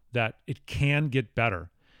that it can get better.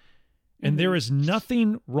 And there is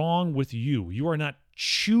nothing wrong with you. You are not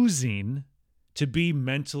choosing to be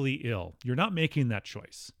mentally ill. You're not making that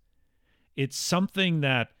choice. It's something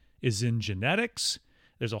that is in genetics.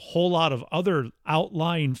 There's a whole lot of other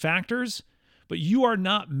outlying factors, but you are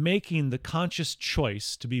not making the conscious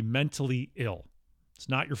choice to be mentally ill. It's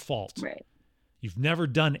not your fault. Right. You've never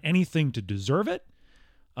done anything to deserve it.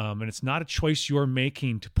 And it's not a choice you're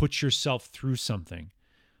making to put yourself through something.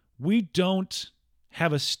 We don't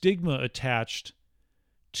have a stigma attached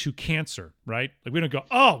to cancer, right? Like we don't go,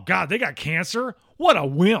 oh God, they got cancer. What a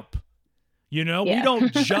wimp. We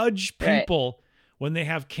don't judge people when they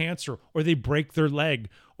have cancer or they break their leg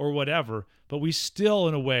or whatever. But we still,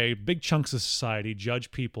 in a way, big chunks of society judge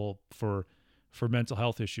people for mental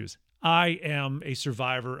health issues. I am a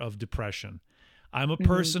survivor of depression. I'm a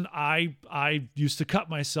person, I used to cut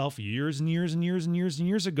myself years and years and years and years and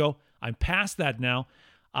years ago. I'm past that now.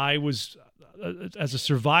 I was, as a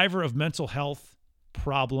survivor of mental health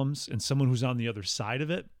problems and someone who's on the other side of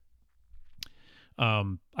it,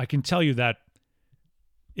 I can tell you that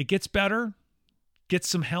it gets better. Get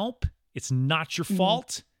some help. It's not your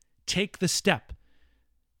fault. Take the step.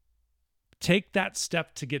 Take that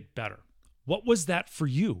step to get better. What was that for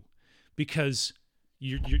you? Because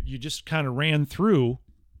you just kind of ran through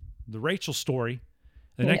the Rachel story.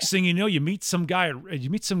 The next thing you know, you meet some guy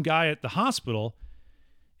at the hospital,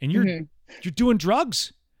 and you're doing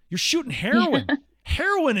drugs. You're shooting heroin,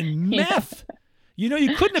 heroin and meth. You know,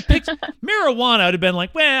 you couldn't have picked marijuana. I'd have been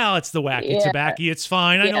like, well, it's the wacky tobacco. It's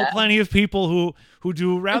fine. I know plenty of people who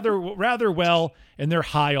do rather well, and they're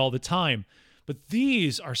high all the time. But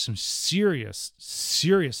these are some serious,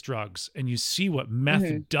 serious drugs. And you see what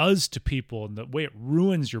meth does to people and the way it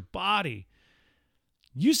ruins your body.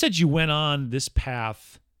 You said you went on this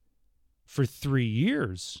path for 3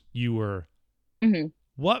 years. You were,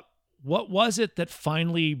 what was it that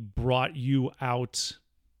finally brought you out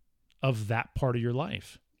of that part of your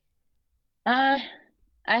life? I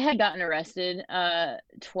had gotten arrested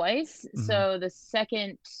twice. So the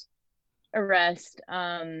second arrest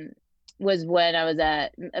was when I was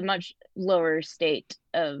at a much lower state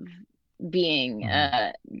of being,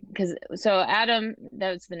 so Adam,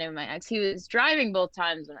 that's the name of my ex, he was driving both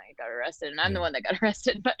times when I got arrested, and I'm the one that got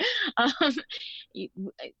arrested, but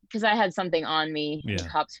because I had something on me and the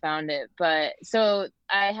cops found it. But so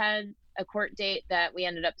I had a court date that we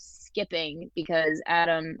ended up skipping because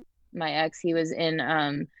Adam, my ex, he was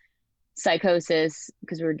in psychosis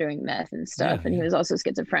because we were doing meth and stuff, and he was also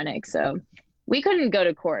schizophrenic, so we couldn't go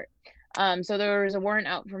to court. So there was a warrant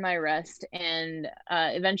out for my arrest, and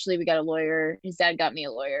eventually we got a lawyer. His dad got me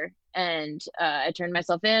a lawyer, and I turned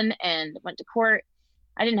myself in and went to court.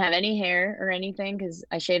 I didn't have any hair or anything because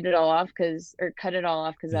I shaved it all off or cut it all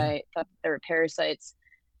off because I thought there were parasites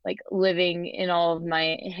like living in all of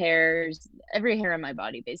my hairs, every hair on my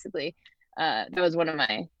body, basically. That was one of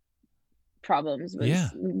my problems.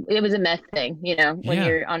 It was a meth thing, you know, when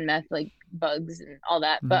you're on meth, like bugs and all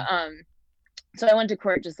that. But so I went to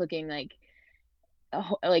court just looking like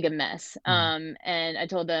a mess. And I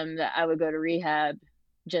told them that I would go to rehab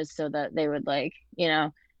just so that they would, like, you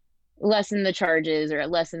know, lessen the charges or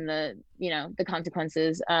lessen the, you know, the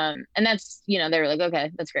consequences. And that's, you know, they were like,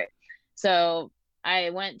 okay, that's great. So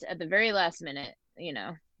I went at the very last minute, you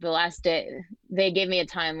know, the last day. They gave me a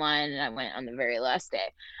timeline, and I went on the very last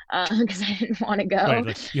day because I didn't want to go. Right,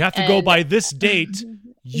 like, you have to go by this date.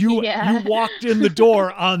 You walked in the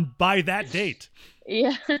door by that date.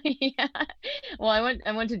 Yeah. Well, I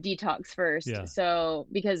went to detox first. So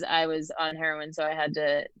because I was on heroin, so I had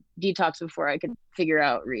to detox before I could figure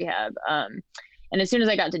out rehab. And as soon as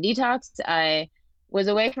I got to detox, I was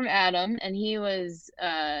away from Adam, and he was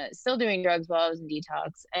still doing drugs while I was in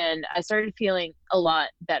detox, and I started feeling a lot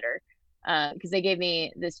better because they gave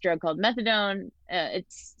me this drug called methadone.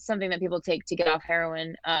 It's something that people take to get off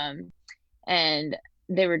heroin, and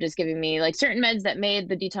they were just giving me like certain meds that made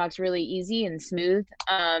the detox really easy and smooth.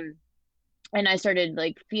 And I started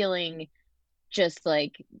like feeling just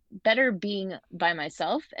like better being by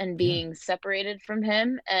myself and being separated from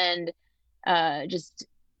him, and just,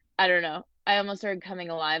 I don't know, I almost started coming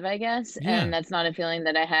alive, I guess. And that's not a feeling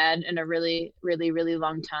that I had in a really, really, really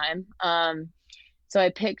long time. So I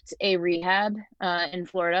picked a rehab in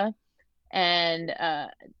Florida, and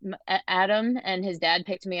Adam and his dad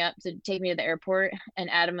picked me up to take me to the airport, and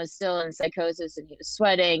Adam was still in psychosis, and he was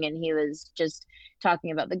sweating, and he was just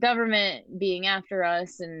talking about the government being after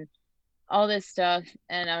us and all this stuff.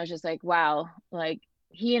 And I was just like, wow, like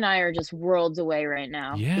he and I are just worlds away right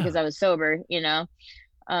now because I was sober, you know?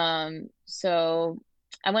 So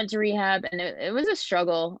I went to rehab, and it was a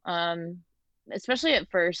struggle, especially at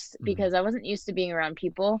first, because I wasn't used to being around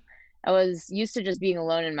people. I was used to just being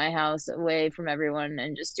alone in my house, away from everyone,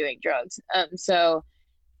 and just doing drugs. So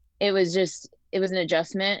it was an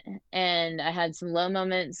adjustment, and I had some low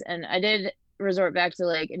moments, and I did resort back to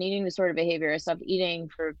like an eating disorder behavior. I stopped eating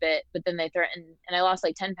for a bit, but then they threatened, and I lost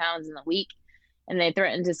like 10 pounds in a week, and they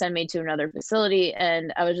threatened to send me to another facility.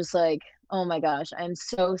 And I was just like, oh my gosh, I'm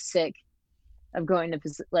so sick of going to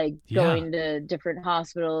going to different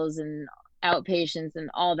hospitals and outpatients and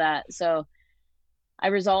all that. So I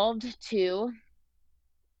resolved to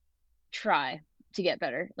try to get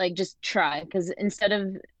better, like just try, because instead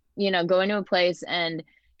of, you know, going to a place and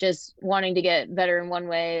just wanting to get better in one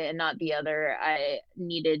way and not the other, I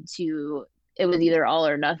needed to, it was either all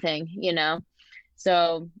or nothing, you know?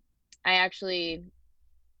 So I actually,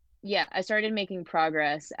 I started making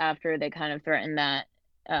progress after they kind of threatened that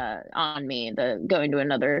on me, the going to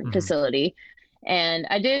another facility. And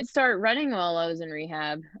I did start running while I was in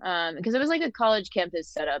rehab, because it was like a college campus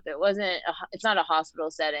setup. It's not a hospital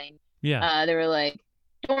setting. Yeah. There were like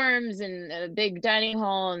dorms and a big dining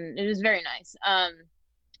hall, and it was very nice.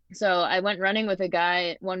 So I went running with a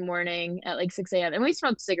guy one morning at like 6 a.m. and we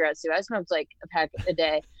smoked cigarettes too. I smoked like a pack a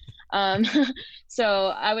day. Um,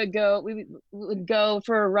 so we would go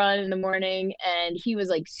for a run in the morning, and he was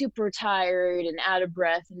like super tired and out of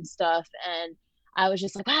breath and stuff. And I was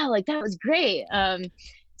just like, wow, like that was great.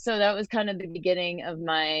 So that was kind of the beginning of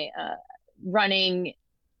my running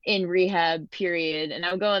in rehab period. And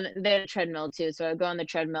I would go on, they had a treadmill too. So I would go on the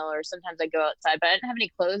treadmill, or sometimes I go outside, but I didn't have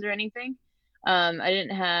any clothes or anything.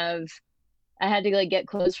 I had to like get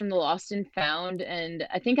clothes from the lost and found, and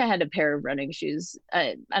I think I had a pair of running shoes.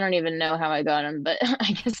 I don't even know how I got them, but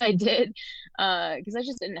I guess I did, because I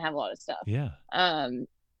just didn't have a lot of stuff. Yeah.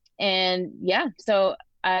 And yeah, so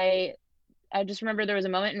I just remember there was a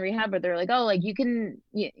moment in rehab where they're like, oh, like you can,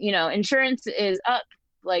 you know, insurance is up.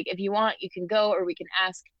 Like if you want, you can go, or we can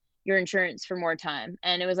ask your insurance for more time.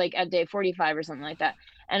 And it was like at day 45 or something like that.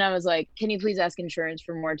 And I was like, can you please ask insurance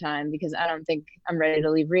for more time? Because I don't think I'm ready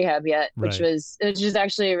to leave rehab yet, Right. it was just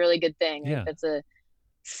actually a really good thing. Yeah. Like, that's a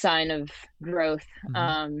sign of growth.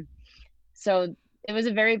 Mm-hmm. So it was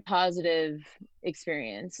a very positive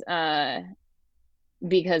experience,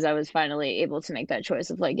 because I was finally able to make that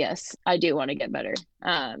choice of like, yes, I do want to get better.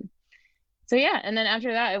 So yeah. And then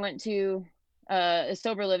after that, I went to a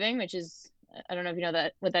sober living, which is, I don't know if you know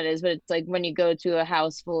what that is, but it's like when you go to a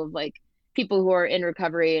house full of like people who are in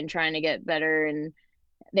recovery and trying to get better, and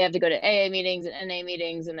they have to go to AA meetings and NA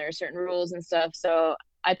meetings, and there are certain rules and stuff. So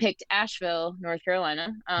I picked Asheville, North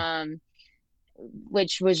Carolina,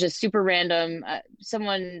 which was just super random.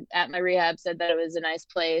 Someone at my rehab said that it was a nice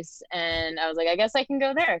place, and I was like, I guess I can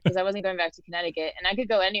go there, because I wasn't going back to Connecticut, and I could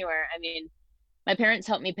go anywhere. I mean, my parents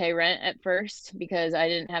helped me pay rent at first because I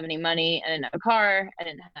didn't have any money. I didn't have a car. I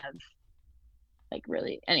didn't have like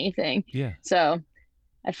really anything. Yeah. So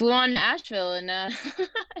I flew on to Asheville, and I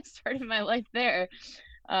started my life there,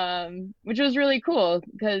 which was really cool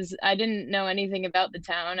because I didn't know anything about the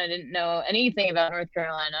town. I didn't know anything about North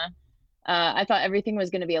Carolina. I thought everything was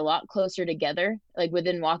going to be a lot closer together, like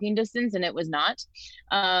within walking distance, and it was not.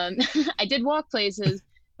 I did walk places,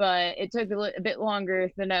 but it took a bit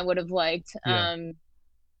longer than I would have liked. Yeah.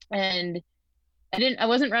 And I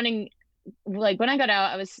wasn't running. Like when I got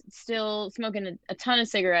out, I was still smoking a ton of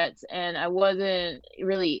cigarettes, and I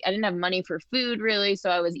didn't have money for food really.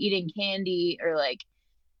 So I was eating candy, or like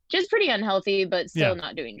just pretty unhealthy, but still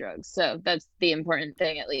not doing drugs. So that's the important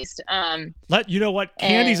thing, at least. You know what?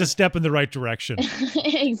 Candy's a step in the right direction.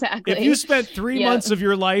 Exactly. If you spent 3 months of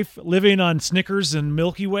your life living on Snickers and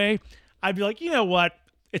Milky Way, I'd be like, you know what?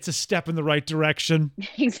 It's a step in the right direction.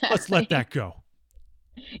 Exactly. Let's let that go.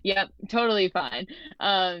 Yep, totally fine.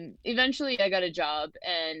 Eventually I got a job,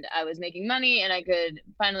 and I was making money, and I could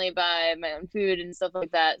finally buy my own food and stuff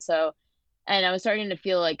like that. So, and I was starting to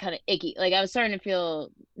feel like kind of icky. Like I was starting to feel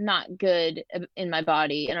not good in my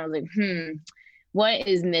body. And I was like, what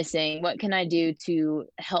is missing? What can I do to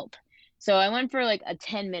help? So I went for like a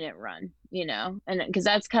 10-minute run, you know, and because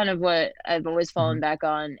that's kind of what I've always fallen back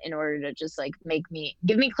on in order to just like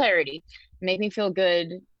give me clarity, make me feel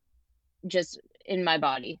good just in my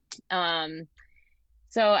body.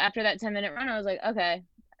 So after that 10-minute run, I was like, okay,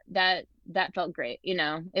 that felt great. You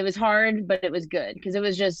know, it was hard, but it was good because it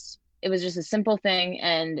was just a simple thing,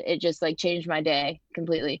 and it just like changed my day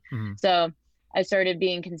completely. So I started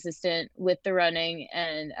being consistent with the running,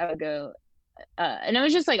 and I would go, and it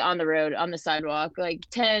was just like on the road, on the sidewalk, like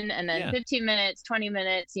 10 and then 15 minutes, 20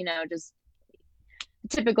 minutes, you know, just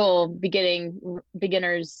typical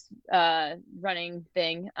beginners running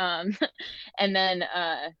thing. And then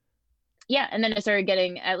and then I started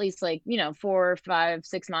getting at least like, you know, 4, 5,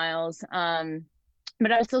 6 miles.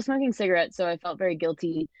 But I was still smoking cigarettes, so I felt very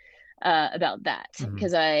guilty about that,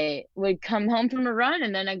 because I would come home from a run,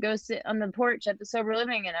 and then I'd go sit on the porch at the sober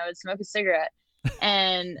living, and I would smoke a cigarette,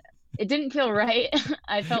 and it didn't feel right.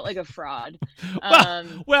 I felt like a fraud.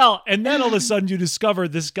 Well, and then all of a sudden you discover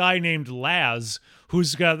this guy named Laz,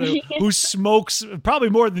 who smokes probably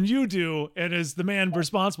more than you do, and is the man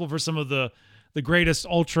responsible for some of the greatest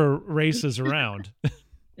ultra races around.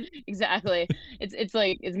 Exactly.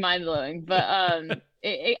 It's mind blowing, but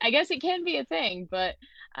I guess it can be a thing. But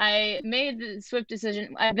I made the swift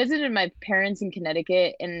decision. I visited my parents in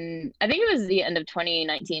Connecticut, and I think it was the end of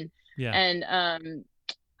 2019. Yeah. And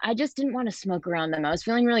I just didn't want to smoke around them. I was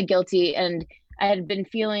feeling really guilty, and I had been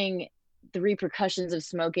feeling the repercussions of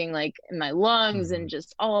smoking like in my lungs and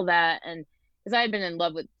just all of that. And because I had been in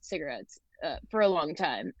love with cigarettes for a long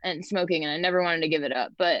time, and smoking, and I never wanted to give it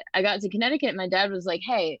up. But I got to Connecticut, and my dad was like,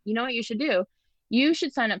 "Hey, you know what you should do? You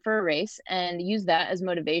should sign up for a race and use that as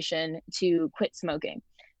motivation to quit smoking."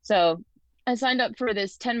 So I signed up for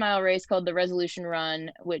this 10-mile race called the Resolution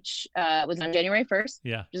Run, which was on January 1st,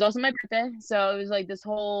 Yeah. which is also my birthday. So it was like this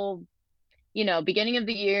whole, beginning of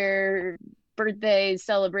the year, birthday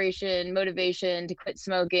celebration, motivation to quit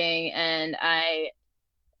smoking. And I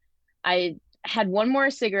had one more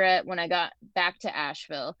cigarette when I got back to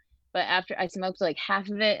Asheville, but after I smoked like half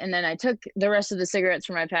of it, and then I took the rest of the cigarettes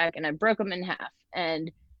from my pack and I broke them in half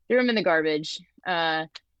and threw them in the garbage. And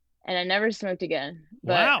I never smoked again.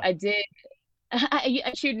 But Wow. I did.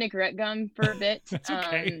 I chewed Nicorette gum for a bit, That's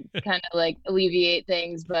okay. kind of like alleviate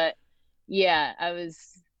things. But yeah, I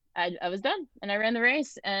was done, and I ran the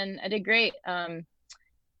race, and I did great. I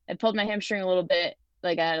pulled my hamstring a little bit,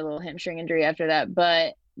 like I had a little hamstring injury after that,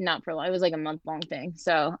 but not for long. It was like a month-long thing.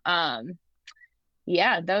 So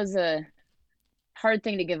yeah, that was a hard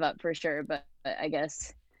thing to give up for sure. But I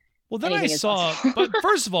guess. Well, then I saw. But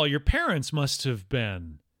first of all, your parents must have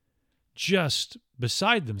been just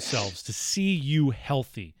beside themselves to see you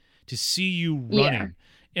healthy, to see you running. Yeah.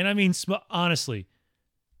 And I mean, honestly,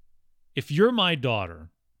 if you're my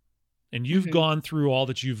daughter and you've gone through all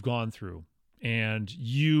that you've gone through and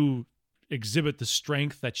you exhibit the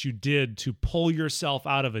strength that you did to pull yourself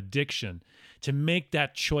out of addiction, to make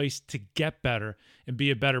that choice to get better and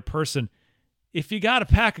be a better person, if you got a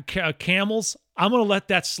pack of Camels, I'm going to let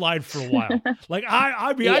that slide for a while. Like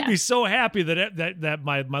I'd be so happy that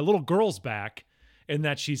my little girl's back and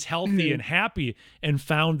that she's healthy and happy and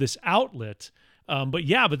found this outlet.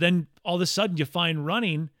 But then all of a sudden you find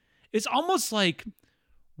running. It's almost like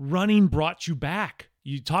running brought you back.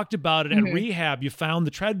 You talked about it at rehab. You found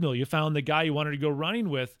the treadmill. You found the guy you wanted to go running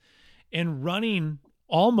with, and running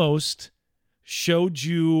almost showed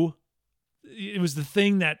you. It was the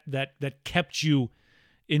thing that kept you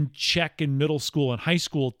in check in middle school and high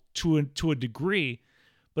school to a degree,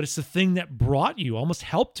 but it's the thing that brought you, almost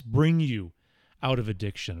helped bring you out of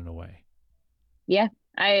addiction in a way. Yeah,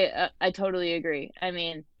 I totally agree. I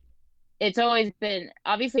mean, it's always been,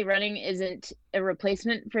 obviously running isn't a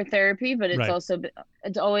replacement for therapy, but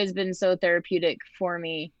it's always been so therapeutic for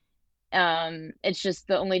me. It's just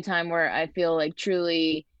the only time where I feel like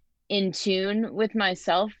truly in tune with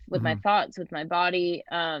myself, with my thoughts, with my body.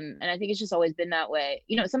 And I think it's just always been that way.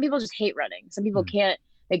 Some people just hate running. Some people can't,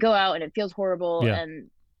 they go out and it feels horrible and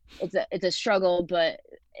it's a struggle, but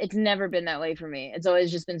it's never been that way for me. It's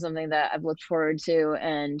always just been something that I've looked forward to,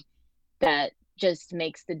 and that just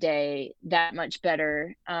makes the day that much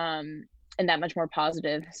better, and that much more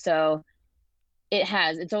positive. So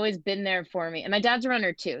it's always been there for me. And my dad's a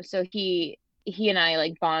runner too. So he and I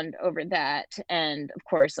like bond over that. And of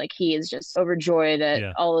course, like he is just overjoyed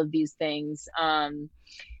at all of these things.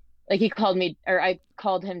 Like he called me, or I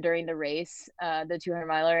called him during the race, the 200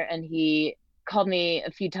 miler, and he called me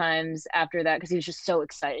a few times after that because he was just so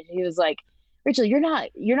excited. He was like, "Rachel, you're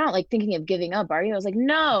not like thinking of giving up, are you?" I was like,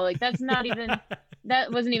 "No, like that's not even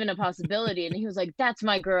that wasn't even a possibility." And he was like, "That's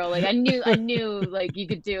my girl. Like I knew like you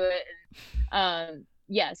could do it." And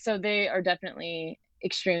yeah, so they are definitely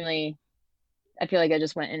extremely, I feel like I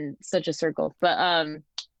just went in such a circle. But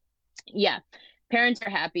yeah, parents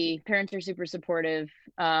are happy, parents are super supportive,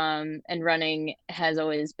 and running has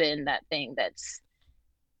always been that thing that's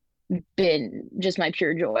been just my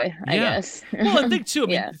pure joy, I guess. Well, I think too, I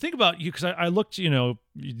mean, think about you, because I looked,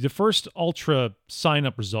 the first ultra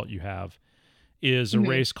sign-up result you have is a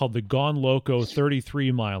race called the Gone Loco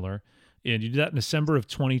 33 miler, and you did that in December of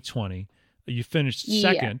 2020. You finished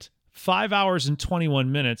second. 5 hours and 21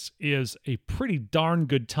 minutes is a pretty darn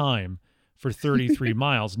good time for 33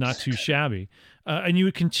 miles, not too shabby. And you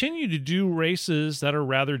would continue to do races that are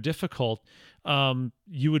rather difficult.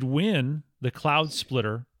 You would win the Cloud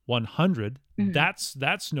Splitter 100.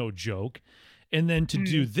 That's no joke. And then to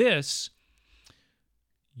do this,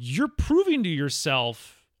 you're proving to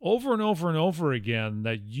yourself over and over and over again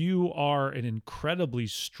that you are an incredibly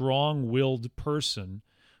strong-willed person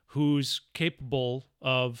who's capable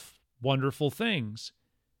of wonderful things.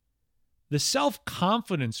 The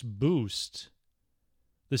self-confidence boost,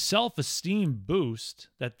 the self-esteem boost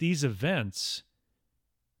that these events,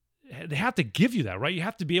 they have to give you that, right? You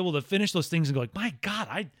have to be able to finish those things and go like, my God,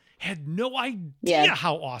 I had no idea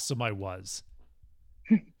how awesome I was.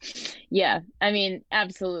 Yeah, I mean,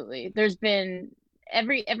 absolutely. There's been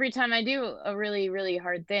every time I do a really, really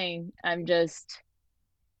hard thing, I'm just,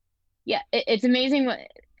 it's amazing what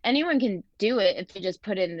anyone can do it if they just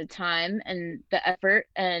put in the time and the effort,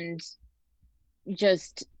 and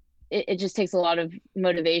just it just takes a lot of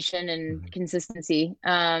motivation and consistency.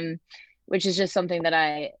 which is just something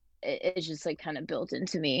that it's just like kind of built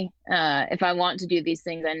into me. If I want to do these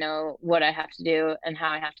things, I know what I have to do and how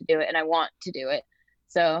I have to do it, and I want to do it.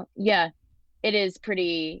 So yeah, it is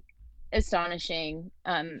pretty astonishing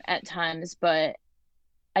at times, but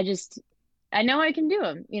I just I know I can do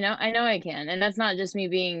them, I know I can. And that's not just me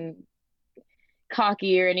being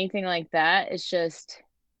cocky or anything like that. It's just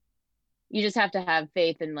you just have to have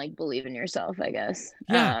faith and like believe in yourself, I guess.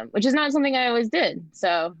 Yeah. Which is not something I always did.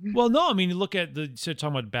 So Well, no, I mean, you look at so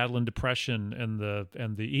talking about battling depression and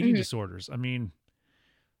the eating mhm. disorders. I mean,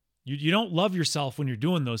 you don't love yourself when you're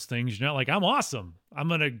doing those things. You're not like, I'm awesome. I'm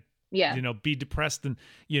gonna, Yeah. be depressed and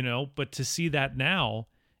but to see that now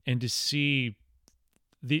and to see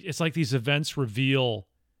it's like these events reveal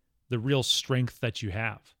the real strength that you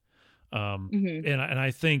have. Hmm. And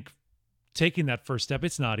I think taking that first step,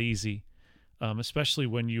 it's not easy. Especially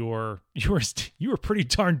when you were pretty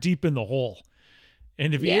darn deep in the hole,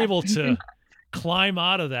 and to be Yeah. able to climb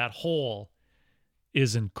out of that hole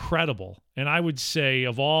is incredible. And I would say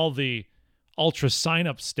of all the ultra sign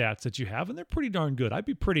up stats that you have, and they're pretty darn good. I'd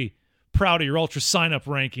be pretty proud of your ultra sign up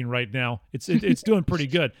ranking right now. It's doing pretty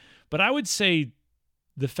good. But I would say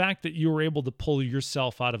the fact that you were able to pull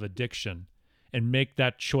yourself out of addiction and make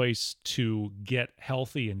that choice to get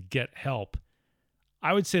healthy and get help,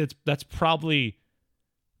 I would say that's probably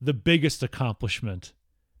the biggest accomplishment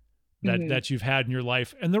Hmm. that you've had in your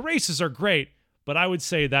life. And the races are great, but I would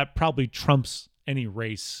say that probably trumps any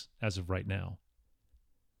race as of right now.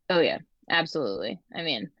 Oh yeah, absolutely. I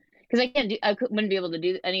mean, because wouldn't be able to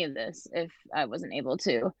do any of this if I wasn't able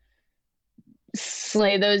to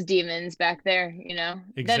slay those demons back there, that are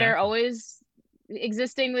Exactly. always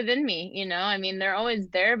existing within me, I mean, they're always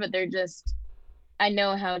there, but I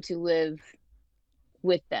know how to live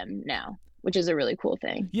with them now, which is a really cool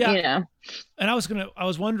thing, Yeah. And I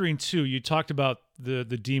was wondering too, you talked about the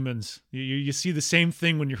demons. You see the same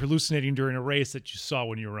thing when you're hallucinating during a race that you saw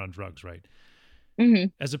when you were on drugs, right? Hmm.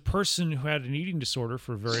 As a person who had an eating disorder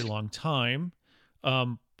for a very long time,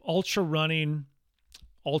 ultra runners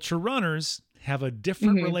have a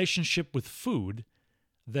different Hmm. relationship with food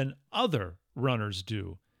than other runners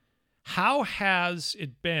do. How has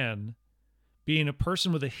it been being a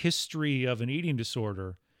person with a history of an eating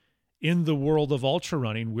disorder in the world of ultra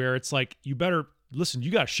running, where it's like, you better listen,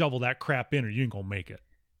 you got to shovel that crap in or you ain't gonna make it?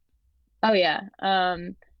 Oh yeah.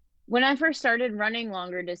 When I first started running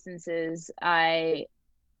longer distances, I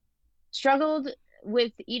struggled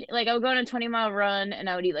with eating. Like I would go on a 20-mile run and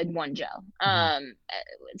I would eat like one gel. Mm-hmm.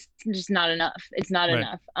 It's just not enough. It's not Right.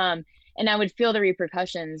 enough. And I would feel the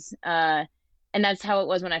repercussions. And that's how it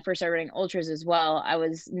was when I first started running ultras as well. I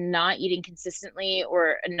was not eating consistently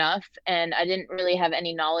or enough, and I didn't really have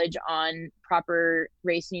any knowledge on proper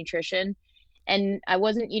race nutrition. And I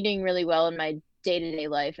wasn't eating really well in my day-to-day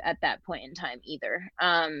life at that point in time either.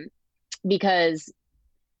 Because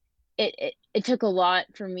it took a lot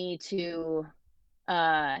for me to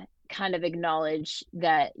uh, kind of acknowledge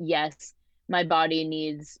that yes, my body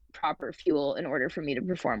needs proper fuel in order for me to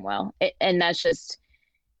perform well. And that's just,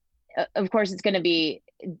 of course, it's going to be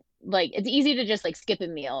like it's easy to just like skip a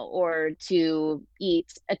meal or to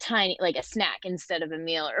eat a tiny like a snack instead of a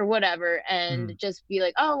meal or whatever and Mm. just be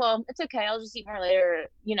like, oh well, it's okay, I'll just eat more later.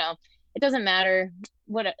 It doesn't matter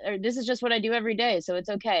what, or this is just what I do every day, so it's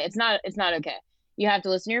okay. It's not okay. You have to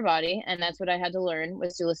listen to your body, and that's what I had to learn,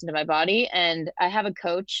 was to listen to my body. And I have a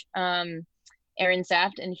coach, Aaron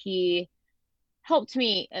Saft, and he helped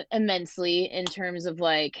me immensely in terms of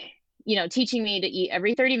like, teaching me to eat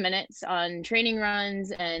every 30 minutes on training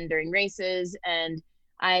runs and during races. And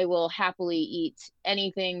I will happily eat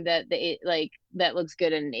anything that looks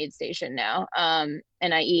good in an aid station now.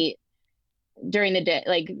 And I eat during the day,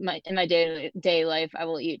 like in my day life, I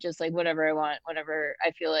will eat just like whatever I want, whenever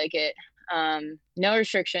I feel like it. No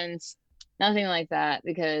restrictions, nothing like that,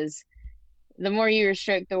 because the more you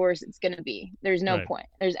restrict, the worse it's going to be. There's no Right. point.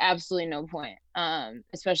 There's absolutely no point.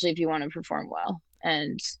 Especially if you want to perform well.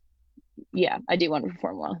 And yeah, I do want to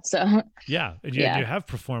perform well. So Yeah, and yeah, you have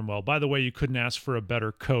performed well. By the way, you couldn't ask for a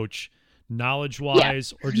better coach, knowledge yeah.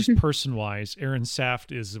 wise or just person wise. Aaron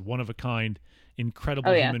Saft is one of a kind, Oh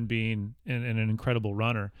incredible yeah. human being and an incredible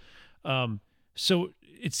runner. So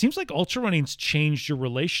it seems like ultra running's changed your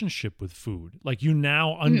relationship with food. Like you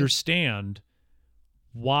now Mhm. understand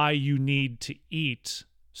why you need to eat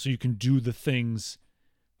so you can do the things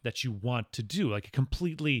that you want to do. Like it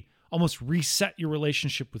completely almost reset your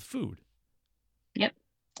relationship with food. Yep,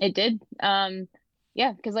 it did.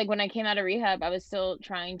 Yeah, because like when I came out of rehab, I was still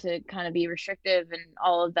trying to kind of be restrictive and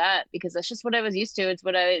all of that because that's just what I was used to. It's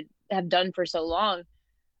what I have done for so long.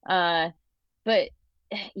 Uh, but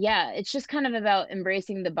yeah, it's just kind of about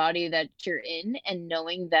embracing the body that you're in and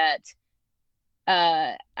knowing that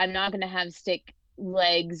I'm not going to have stick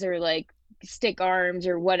legs or like stick arms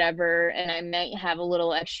or whatever, and I might have a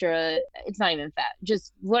little extra, it's not even fat,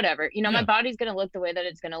 just whatever, my Yeah. body's going to look the way that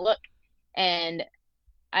it's going to look. And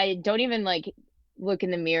I don't even like look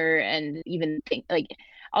in the mirror and even think like,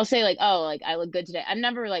 I'll say like, oh, like I look good today. I'm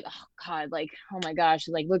never like, oh God, like, oh my gosh,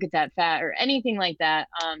 like look at that fat or anything like that.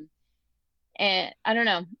 And I don't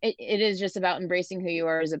know, it is just about embracing who you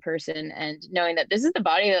are as a person and knowing that this is the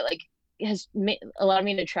body that like has allowed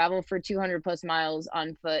me to travel for 200 plus miles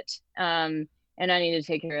on foot. And I need to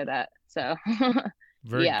take care of that. So yeah,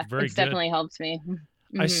 Very it's good. definitely helped me.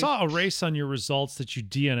 I saw a race on your results that you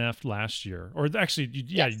DNF'd last year, or actually, you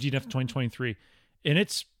DNF'd 2023,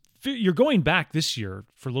 and you're going back this year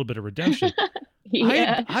for a little bit of redemption.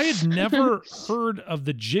 Yeah. I had never heard of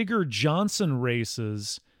the Jigger Johnson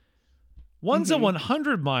races. One's a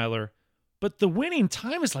 100 miler, but the winning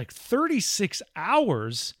time is like 36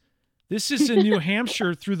 hours. This is in New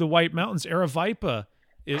Hampshire through the White Mountains. Aravaipa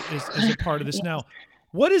is a part of this now.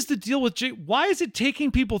 What is the deal with why is it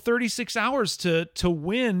taking people 36 hours to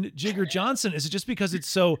win Jigger Johnson? Is it just because it's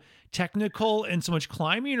so technical and so much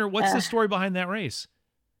climbing, or what's the story behind that race?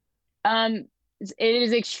 It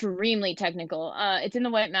is extremely technical. It's in the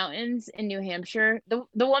White Mountains in New Hampshire.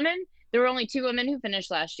 The woman, there were only 2 women who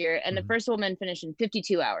finished last year, and the first woman finished in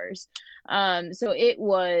 52 hours. So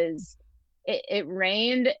it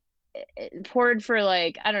rained, it poured for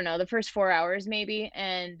like, I don't know, the first 4 hours maybe,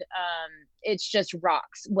 and it's just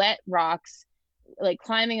rocks, wet rocks, like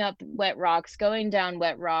climbing up wet rocks, going down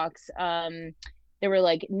wet rocks. There were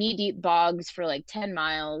like knee-deep bogs for like 10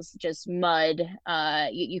 miles, just mud.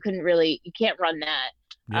 You can't run that.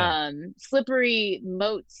 Yeah. Slippery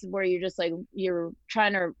moats where you're just like, you're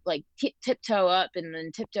trying to like tiptoe up and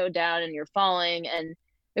then tiptoe down and you're falling, and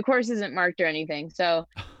the course isn't marked or anything. So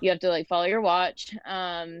you have to like follow your watch.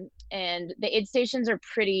 And the aid stations are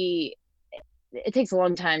it takes a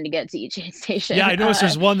long time to get to each aid station. Yeah, I noticed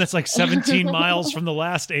there's one that's like 17 miles from the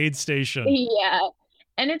last aid station. Yeah.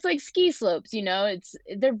 And it's like ski slopes,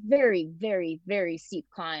 they're very, very, very steep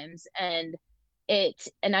climbs. And I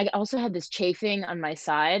also had this chafing on my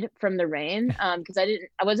side from the rain, because I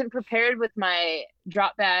wasn't prepared with my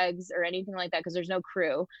drop bags or anything like that, because there's no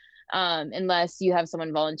crew, unless you have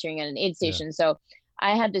someone volunteering at an aid station. Yeah. So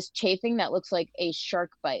I had this chafing that looks like a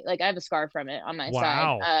shark bite. Like I have a scar from it on my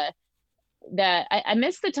side. That I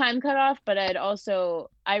missed the time cutoff, but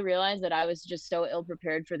I realized that I was just so ill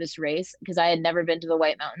prepared for this race because I had never been to the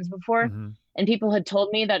White Mountains before, and people had told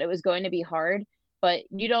me that it was going to be hard, but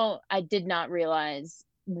I did not realize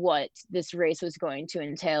what this race was going to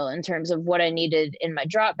entail in terms of what I needed in my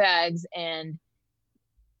drop bags and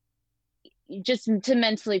just to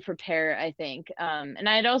mentally prepare, I think. And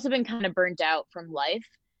I had also been kind of burnt out from life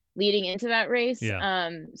leading into that race. Yeah.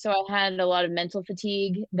 So I had a lot of mental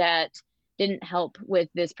fatigue that didn't help with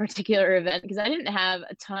this particular event because I didn't have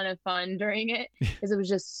a ton of fun during it because it was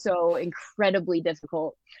just so incredibly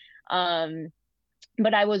difficult.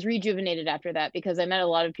 But I was rejuvenated after that because I met a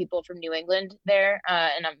lot of people from New England there,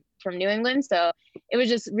 and I'm from New England. So it was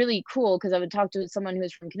just really cool because I would talk to someone who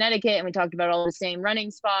was from Connecticut and we talked about all the same running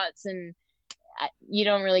spots, and you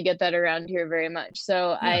don't really get that around here very much.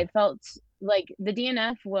 So yeah. I felt like the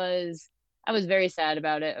DNF I was very sad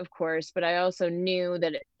about it, of course, but I also knew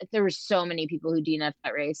that there were so many people who DNF'd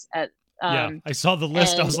that race yeah, I saw the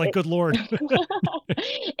list. I was like, good Lord.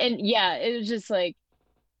 And yeah, it was just like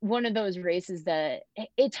one of those races that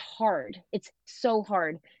it's hard. It's so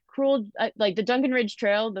hard. Cruel, like the Duncan Ridge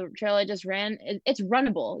Trail, the trail I just ran, it's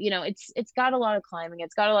runnable. It's got a lot of climbing.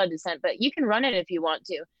 It's got a lot of descent, but you can run it if you want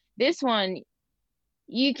to. This one,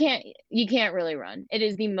 you can't really run. It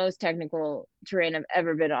is the most technical terrain I've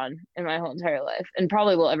ever been on in my whole entire life, and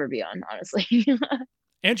probably will ever be on, honestly.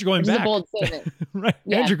 And you're going back. A bold statement. Right.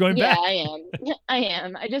 Yeah. And you're going back. Yeah, I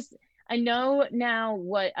am. I know now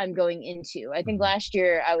what I'm going into. I think last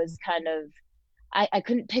year I was kind of, I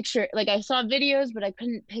couldn't picture, like I saw videos, but I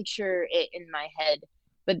couldn't picture it in my head.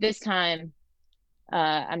 But this time,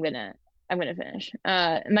 I'm gonna finish.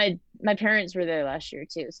 My parents were there last year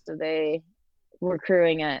too, so they were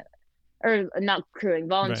volunteering Right. at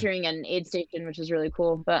an aid station, which was really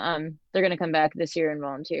cool. But they're gonna come back this year and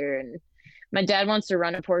volunteer, and my dad wants to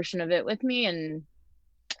run a portion of it with me, and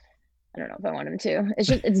I don't know if I want him to.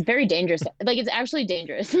 It's very dangerous. Like it's actually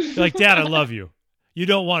dangerous. You're like, Dad, I love you. You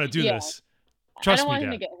don't want to do this. Trust me, I don't want Dad.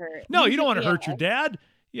 him to get hurt. No, you don't want to hurt your dad.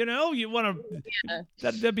 You want to.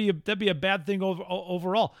 Yeah. That'd be a bad thing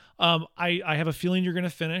overall. I have a feeling you're going to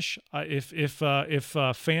finish. If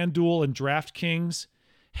FanDuel and DraftKings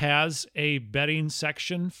has a betting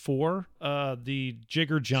section for the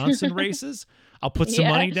Jigger Johnson races. I'll put some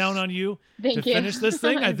money down on you to finish this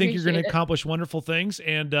thing. I think you're going to accomplish wonderful things,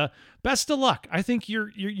 and best of luck. I think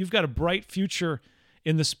you've got a bright future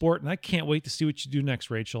in the sport, and I can't wait to see what you do next,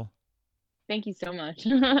 Rachel. Thank you so much.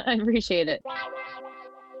 I appreciate it.